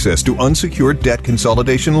you access to unsecured debt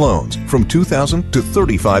consolidation loans from $2,000 to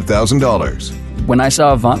 $35,000. When I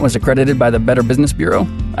saw Avant was accredited by the Better Business Bureau,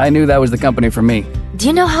 I knew that was the company for me. Do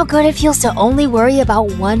you know how good it feels to only worry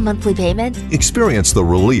about one monthly payment? Experience the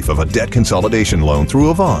relief of a debt consolidation loan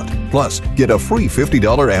through Avant. Plus, get a free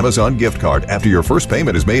 $50 Amazon gift card after your first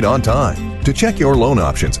payment is made on time. To check your loan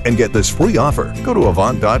options and get this free offer, go to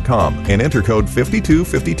Avant.com and enter code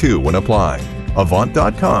 5252 when applying.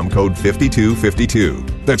 Avant.com, code 5252.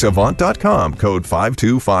 That's Avant.com, code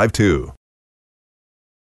 5252.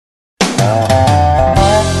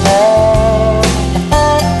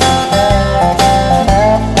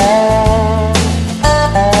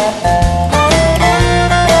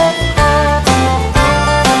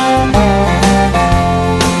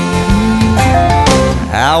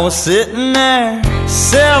 was sitting there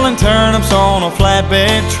selling turnips on a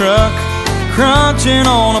flatbed truck, crunching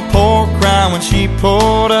on a pork rind when she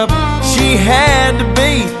pulled up. She had to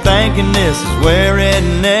be thinking this is where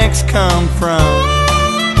rednecks come from.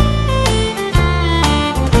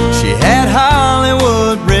 She had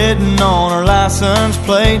Hollywood written on her license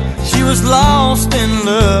plate. She was lost and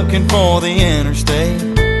looking for the interstate,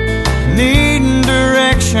 needing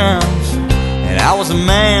directions, and I was a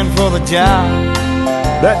man for the job.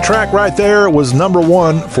 That track right there was number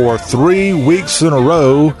one for 3 weeks in a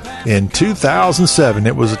row in 2007.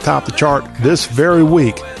 It was atop the chart this very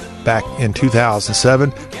week back in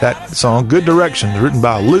 2007. That song, Good Directions, written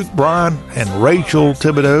by Luke Bryan and Rachel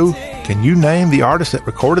Thibodeau. Can you name the artist that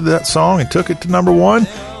recorded that song and took it to number one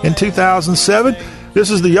in 2007?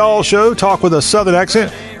 This is the Y'all Show, talk with a Southern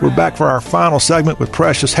accent. We're back for our final segment with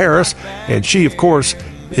Precious Harris, and she, of course,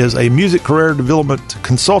 is a music career development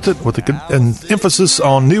consultant with an emphasis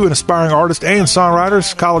on new and aspiring artists and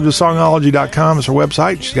songwriters. collegeofsongology.com is her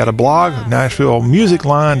website. She's got a blog,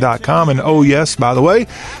 NashvilleMusicLine.com, and oh yes, by the way,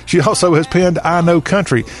 she also has penned I Know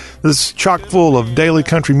Country. This is chock full of daily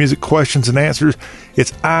country music questions and answers.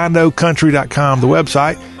 It's iknowcountry.com, the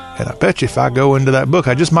website. And I bet you if I go into that book,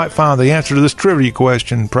 I just might find the answer to this trivia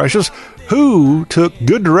question, Precious. Who took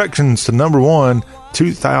Good Directions to number one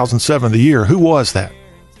 2007, the year? Who was that?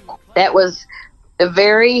 That was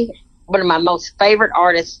one of my most favorite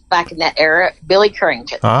artists back in that era, Billy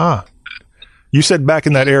Currington. Ah, you said back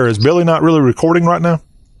in that era. Is Billy not really recording right now?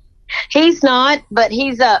 He's not, but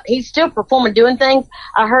he's still performing, doing things.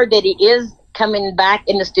 I heard that he is coming back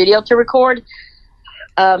in the studio to record.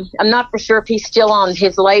 I'm not for sure if he's still on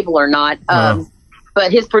his label or not.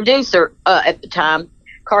 But his producer at the time,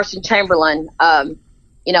 Carson Chamberlain,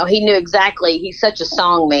 he knew exactly. He's such a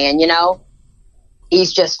song man,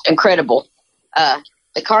 He's just incredible.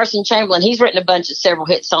 The Carson Chamberlain, he's written several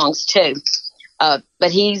hit songs too. But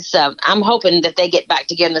I'm hoping that they get back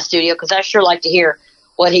together in the studio because I sure like to hear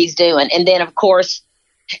what he's doing. And then, of course,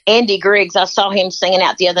 Andy Griggs, I saw him singing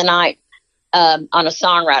out the other night on a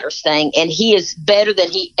songwriters thing, and he is better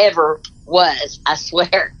than he ever was, I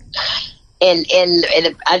swear. And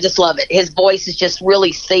I just love it. His voice is just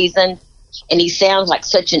really seasoned, and he sounds like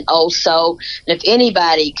such an old soul. And if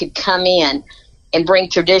anybody could come in and bring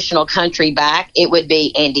traditional country back, it would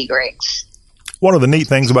be Andy Griggs. One of the neat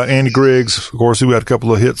things about Andy Griggs, of course, who had a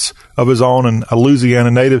couple of hits of his own and a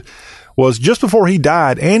Louisiana native, was just before he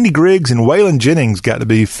died, Andy Griggs and Waylon Jennings got to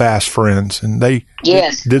be fast friends, and they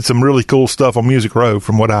did some really cool stuff on Music Row,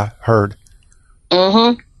 from what I heard.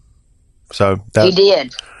 Mm-hmm. So he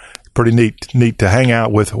did. Pretty neat to hang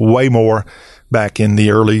out with way more back in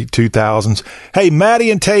the early 2000s. Hey, Maddie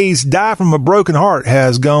and Tay's Die From a Broken Heart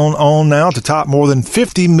has gone on now to top more than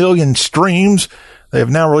 50 million streams. They have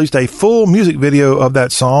now released a full music video of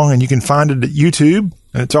that song, and you can find it at YouTube,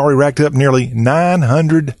 and it's already racked up nearly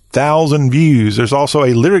 900,000 views. There's also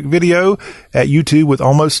a lyric video at YouTube with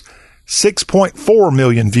almost 6.4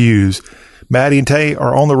 million views. Maddie and Tay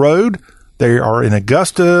are on the road. They are in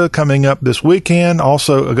Augusta coming up this weekend,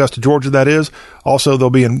 also Augusta, Georgia, that is. Also, they'll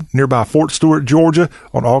be in nearby Fort Stewart, Georgia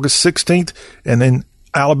on August 16th. And then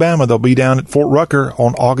Alabama, they'll be down at Fort Rucker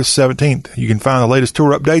on August 17th. You can find the latest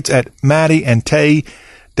tour updates at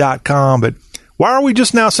MaddieandTay.com. But why are we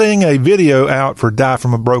just now seeing a video out for Die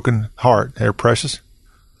From a Broken Heart there, Precious?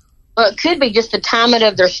 Well, it could be just the timing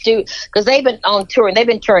of their because they've been on tour, and they've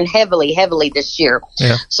been touring heavily this year.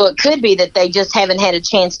 Yeah. So it could be that they just haven't had a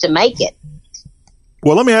chance to make it.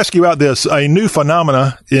 Well, let me ask you about this. A new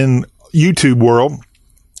phenomena in YouTube world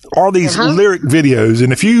are these lyric videos.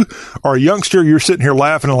 And if you are a youngster, you're sitting here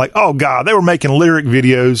laughing and like, oh, God, they were making lyric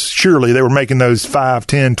videos. Surely they were making those 5,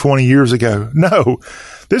 10, 20 years ago. No,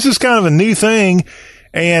 this is kind of a new thing.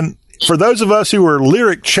 And for those of us who are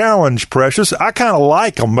lyric challenged, Precious, I kind of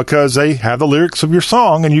like them because they have the lyrics of your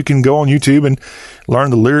song, and you can go on YouTube and learn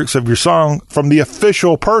the lyrics of your song from the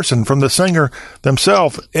official person, from the singer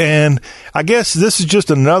themselves. And I guess this is just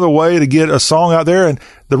another way to get a song out there. And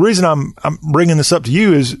the reason I'm bringing this up to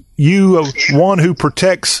you is you, one who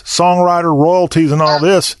protects songwriter royalties and all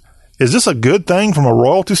this. Is this a good thing from a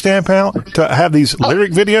royalty standpoint to have these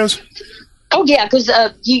lyric videos? Oh, yeah, because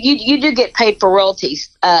you do get paid for royalties.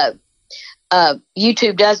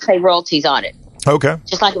 YouTube does pay royalties on it. Okay.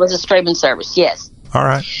 Just like it was a streaming service, yes. All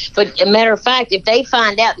right. But a matter of fact, if they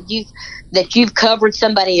find out that you've covered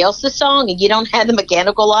somebody else's song and you don't have the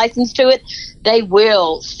mechanical license to it, they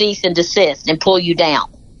will cease and desist and pull you down.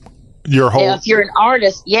 Now, if you're an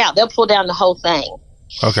artist, they'll pull down the whole thing.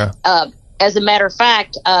 Okay. As a matter of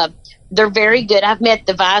fact, they're very good. I've met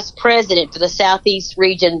the vice president for the Southeast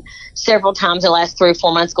region several times in the last 3 or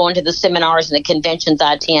 4 months, going to the seminars and the conventions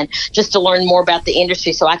I attend just to learn more about the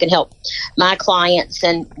industry so I can help my clients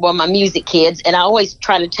and, well, my music kids. And I always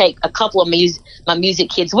try to take a couple of my music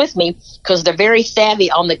kids with me because they're very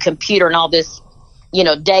savvy on the computer and all this,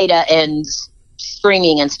 data and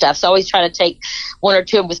streaming and stuff. So I always try to take 1 or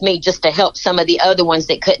 2 of them with me just to help some of the other ones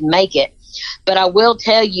that couldn't make it. But I will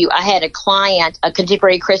tell you, I had a client, a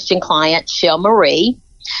contemporary Christian client, Shell Marie,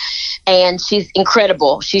 and she's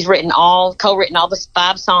incredible. She's co-written all the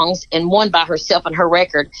 5 songs and one by herself on her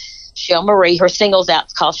record. Shell Marie, her single's out,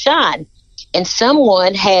 it's called Shine. And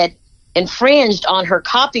someone had infringed on her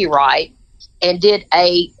copyright and did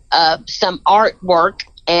some artwork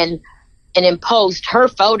and imposed her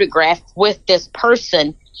photograph with this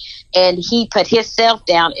person, and he put himself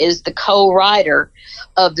down as the co-writer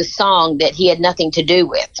of the song that he had nothing to do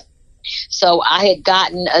with. So I had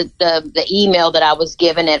gotten the email that I was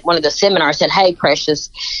given at one of the seminars, said, hey, Precious,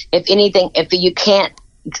 if you can't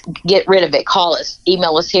get rid of it, call us,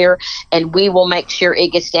 email us here, and we will make sure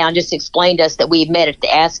it gets down. Just explain to us that we met at the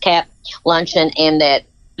ASCAP luncheon and that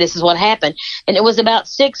this is what happened. And it was about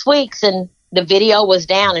 6 weeks, and the video was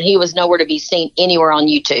down, and he was nowhere to be seen anywhere on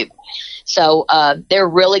YouTube. So they're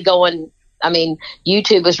really going,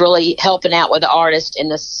 YouTube is really helping out with the artist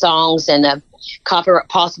and the songs and the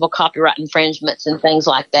possible copyright infringements and things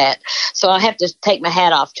like that. So I have to take my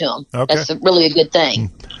hat off to them. Okay. That's really a good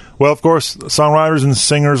thing. Well, of course, songwriters and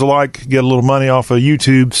singers alike get a little money off of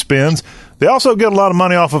YouTube spins. They also get a lot of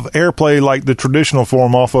money off of airplay, like the traditional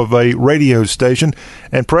form, off of a radio station.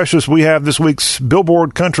 And Precious, we have this week's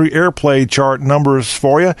Billboard Country Airplay chart numbers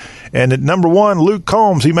for you. And at number 1, Luke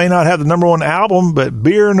Combs. He may not have the number 1 album, but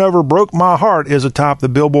Beer Never Broke My Heart is atop the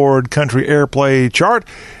Billboard Country Airplay chart.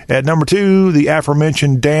 At number 2, the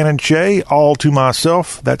aforementioned Dan and Shay, All to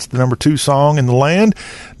Myself. That's the number 2 song in the land.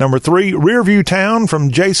 Number 3, Rearview Town from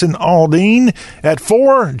Jason Aldean. At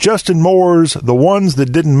 4, Justin Moore's The Ones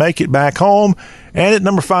That Didn't Make It Back Home. And at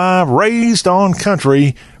number 5, Raised on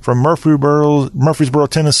Country from Murfreesboro,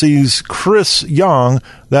 Tennessee's Chris Young.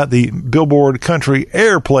 That the Billboard Country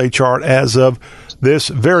Airplay chart as of this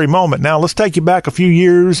very moment. Now, let's take you back a few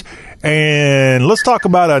years, and let's talk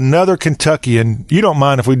about another Kentuckian. You don't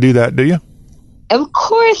mind if we do that, do you? Of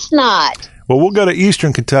course not. Well, we'll go to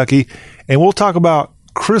Eastern Kentucky, and we'll talk about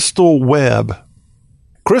Crystal Webb.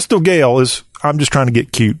 Crystal Gale is, I'm just trying to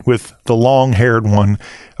get cute with the long-haired one.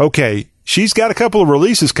 Okay, she's got a couple of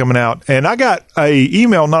releases coming out, and I got a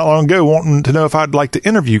email not long ago wanting to know if I'd like to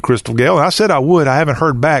interview Crystal Gale, and I said I would. I haven't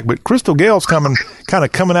heard back, but Crystal Gale's coming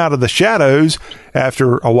out of the shadows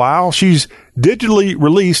after a while. She's digitally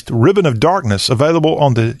released Ribbon of Darkness, available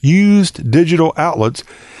on the used digital outlets.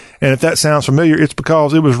 And if that sounds familiar, it's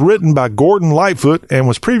because it was written by Gordon Lightfoot and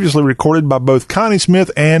was previously recorded by both Connie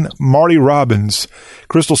Smith and Marty Robbins.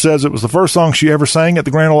 Crystal says it was the first song she ever sang at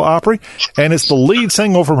the Grand Ole Opry, and it's the lead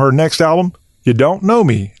single from her next album, You Don't Know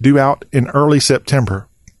Me, due out in early September.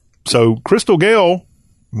 So Crystal Gale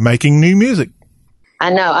making new music.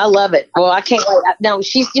 I know. I love it. Well, I can't wait. No,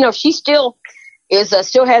 she still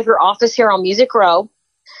has her office here on Music Row,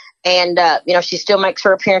 and she still makes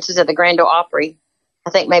her appearances at the Grand Ole Opry. I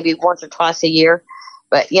think maybe once or twice a year,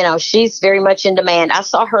 but she's very much in demand. I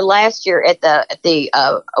saw her last year at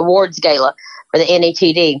the awards gala for the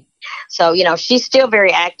NETD. So, she's still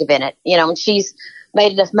very active in it, and she's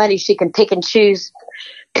made enough money she can pick and choose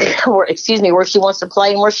where she wants to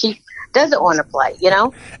play and where she doesn't want to play,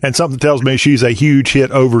 And something tells me she's a huge hit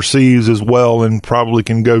overseas as well, and probably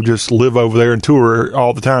can go just live over there and tour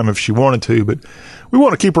all the time if she wanted to, but we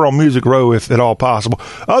want to keep her on Music Row if at all possible.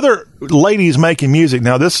 Other ladies making music.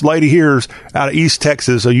 Now, this lady here is out of East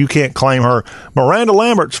Texas, so you can't claim her. Miranda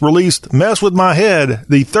Lambert's released Mess With My Head,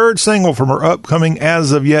 the 3rd single from her upcoming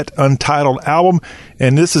as of yet untitled album.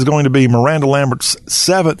 And this is going to be Miranda Lambert's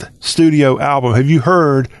 7th studio album. Have you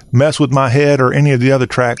heard Mess With My Head or any of the other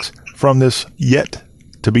tracks from this yet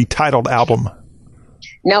to be titled album?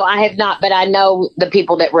 No, I have not, but I know the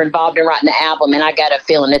people that were involved in writing the album, and I got a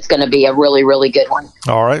feeling it's going to be a really, really good one.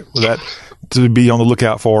 All right. Well, that to be on the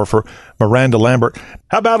lookout for Miranda Lambert.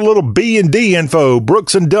 How about a little B&D info?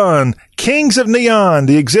 Brooks and Dunn, Kings of Neon.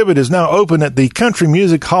 The exhibit is now open at the Country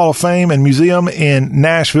Music Hall of Fame and Museum in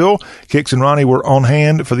Nashville. Kix and Ronnie were on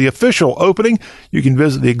hand for the official opening. You can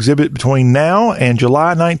visit the exhibit between now and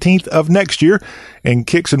July 19th of next year. And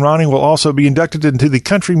Kix and Ronnie will also be inducted into the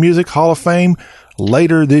Country Music Hall of Fame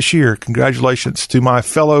later this year. Congratulations to my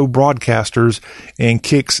fellow broadcasters and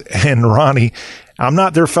Kix and Ronnie. I'm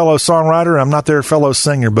not their fellow songwriter. I'm not their fellow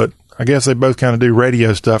singer, but I guess they both kind of do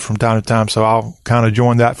radio stuff from time to time, so I'll kind of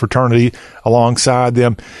join that fraternity alongside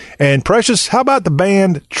them. And Precious, how about the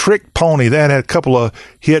band Trick Pony? That had a couple of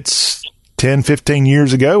hits 10, 15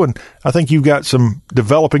 years ago, and I think you've got some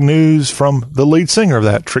developing news from the lead singer of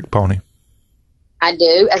that, Trick Pony. I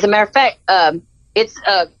do. As a matter of fact,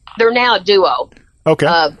 they're now a duo. Okay.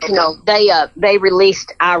 They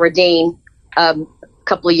released I Redeem a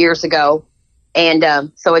couple of years ago,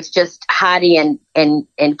 and so it's just Heidi and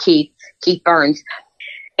Keith Burns,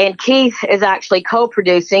 and Keith is actually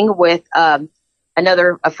co-producing with a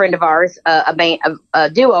friend of ours, a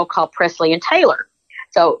duo called Presley and Taylor.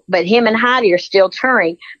 So, but him and Heidi are still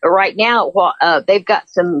touring. But right now, they've got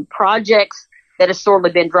some projects that have sort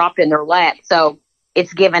of been dropped in their lap. So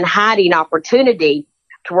it's given Heidi an opportunity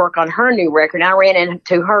to work on her new record. I ran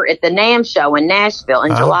into her at the NAMM show in Nashville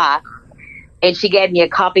in July, and she gave me a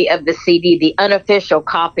copy of the CD, the unofficial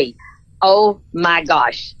copy. Oh my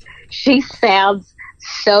gosh. She sounds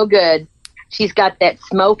so good. She's got that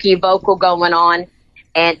smoky vocal going on,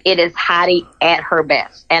 and it is Heidi at her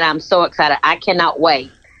best. And I'm so excited. I cannot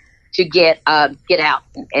wait to get out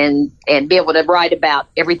and be able to write about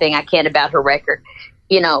everything I can about her record.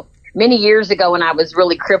 Many years ago when I was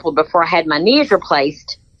really crippled before I had my knees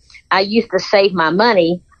replaced, I used to save my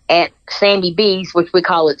money at Sammy B's, which we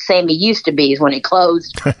call it Sammy Used to Be's when it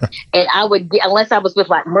closed. And I would, unless I was with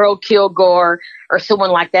like Merle Kilgore or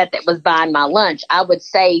someone like that was buying my lunch, I would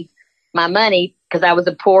save my money because I was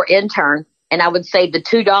a poor intern, and I would save the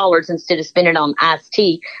 $2 instead of spending it on iced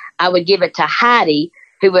tea. I would give it to Heidi,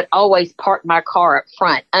 who would always park my car up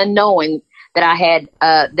front, unknowing that I had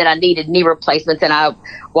that I needed knee replacements, and I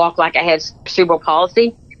walked like I had cerebral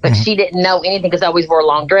palsy. But she didn't know anything because I always wore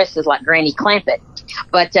long dresses like Granny Clampett.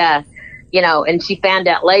 But and she found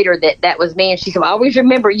out later that was me, and she said, "I always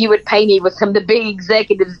remember you would pay me with some of the big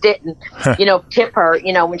executives didn't, tip her,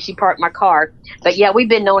 when she parked my car." But yeah, we've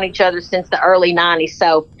been knowing each other since the early 90s.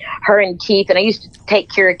 So her and Keith, and I used to take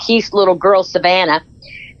care of Keith's little girl, Savannah,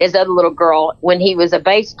 his other little girl, when he was a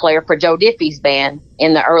bass player for Joe Diffie's band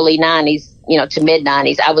in the early 90s, to mid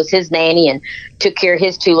 90s. I was his nanny and took care of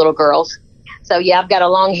his two little girls. So yeah, I've got a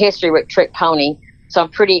long history with Trick Pony. So I'm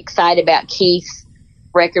pretty excited about Keith's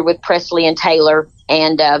record with Presley and Taylor,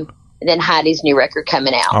 and then Heidi's new record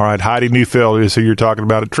coming out. All right, Heidi Neufeld is who you're talking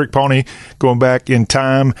about. At Trick Pony, going back in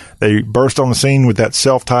time, they burst on the scene with that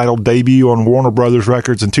self-titled debut on Warner Brothers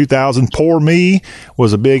Records in 2000. Poor Me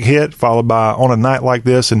was a big hit, followed by On a Night Like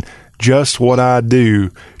This and Just What I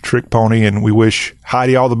Do, Trick Pony, and we wish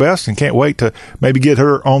Heidi all the best and can't wait to maybe get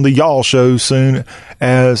her on the Y'all Show soon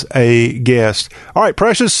as a guest. All right,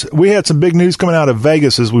 Precious, we had some big news coming out of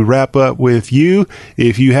Vegas as we wrap up with you.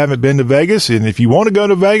 If you haven't been to Vegas, and if you want to go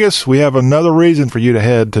to Vegas, we have another reason for you to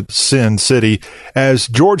head to Sin City, as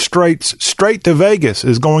George Strait's Straight to Vegas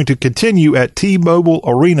is going to continue at T-Mobile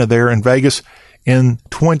Arena there in Vegas in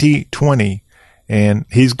 2020. And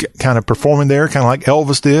he's kind of performing there, kind of like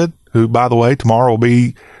Elvis did, who, by the way, tomorrow will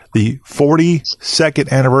be the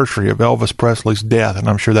 42nd anniversary of Elvis Presley's death. And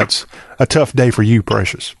I'm sure that's a tough day for you,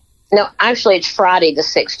 Precious. No, actually, it's Friday the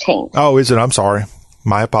 16th. Oh, is it? I'm sorry.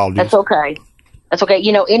 My apologies. That's okay. That's okay.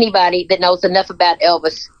 Anybody that knows enough about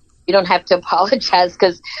Elvis, you don't have to apologize,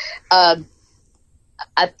 because I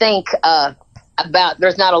think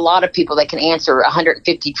there's not a lot of people that can answer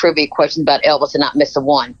 150 trivia questions about Elvis and not miss a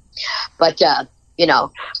one. But,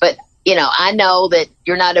 I know that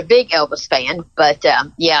you're not a big Elvis fan, but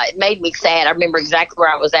it made me sad. I remember exactly where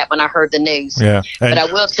I was at when I heard the news. Yeah. But I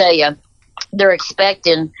will tell you, they're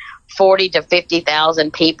expecting 40 to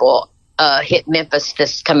 50,000 people hit Memphis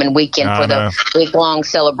this coming weekend for the week-long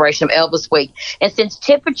celebration of Elvis Week. And since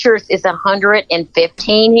temperatures is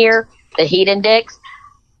 115 here, the heat index,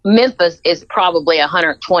 Memphis is probably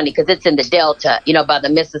 120 because it's in the Delta, by the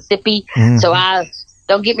Mississippi. Mm-hmm. So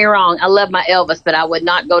don't get me wrong, I love my Elvis, but I would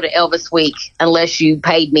not go to Elvis Week unless you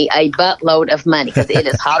paid me a buttload of money, because it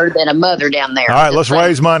is hotter than a mother down there. All right, let's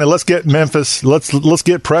raise money. Let's get Memphis. Let's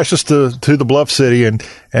get Precious to the Bluff City and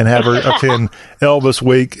have her attend Elvis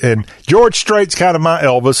Week. And George Strait's kind of my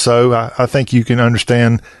Elvis, so I think you can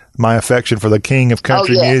understand my affection for the king of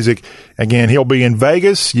country music. Again, he'll be in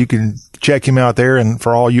Vegas. You can check him out there, and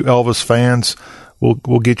for all you Elvis fans,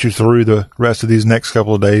 We'll get you through the rest of these next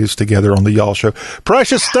couple of days together on the Y'all Show.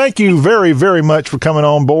 Precious, thank you very, very much for coming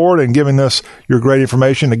on board and giving us your great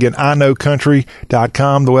information. Again,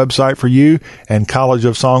 iknowcountry.com, the website for you, and College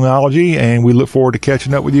of Songology. And we look forward to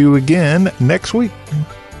catching up with you again next week.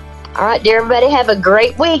 All right, dear everybody, have a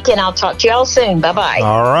great week, and I'll talk to y'all soon. Bye-bye.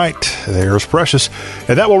 All right, there's Precious.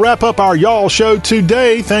 And that will wrap up our Y'all Show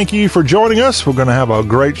today. Thank you for joining us. We're going to have a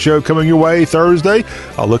great show coming your way Thursday.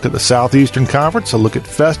 I'll look at the Southeastern Conference. I'll look at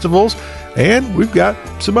festivals. And we've got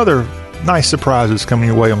some other nice surprises coming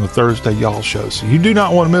your way on the Thursday Y'all Show. So you do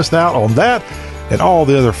not want to miss out on that and all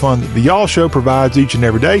the other fun that the Y'all Show provides each and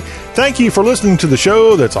every day. Thank you for listening to the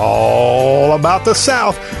show that's all about the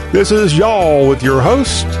South. This is Y'all with your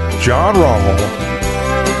host, John Rawl.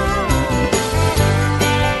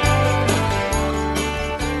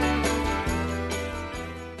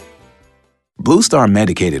 Blue Star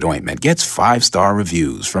Medicated Ointment gets 5-star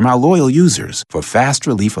reviews from our loyal users for fast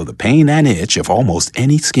relief of the pain and itch of almost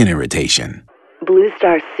any skin irritation. Blue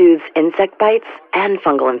Star soothes insect bites and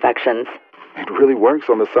fungal infections. It really works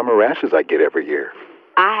on the summer rashes I get every year.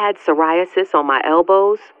 I had psoriasis on my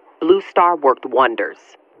elbows. Blue Star worked wonders.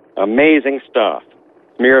 Amazing stuff.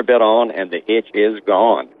 Smear a bit on and the itch is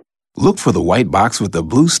gone. Look for the white box with the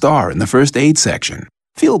blue star in the first aid section.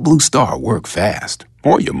 Feel Blue Star work fast,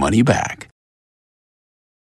 or your money back.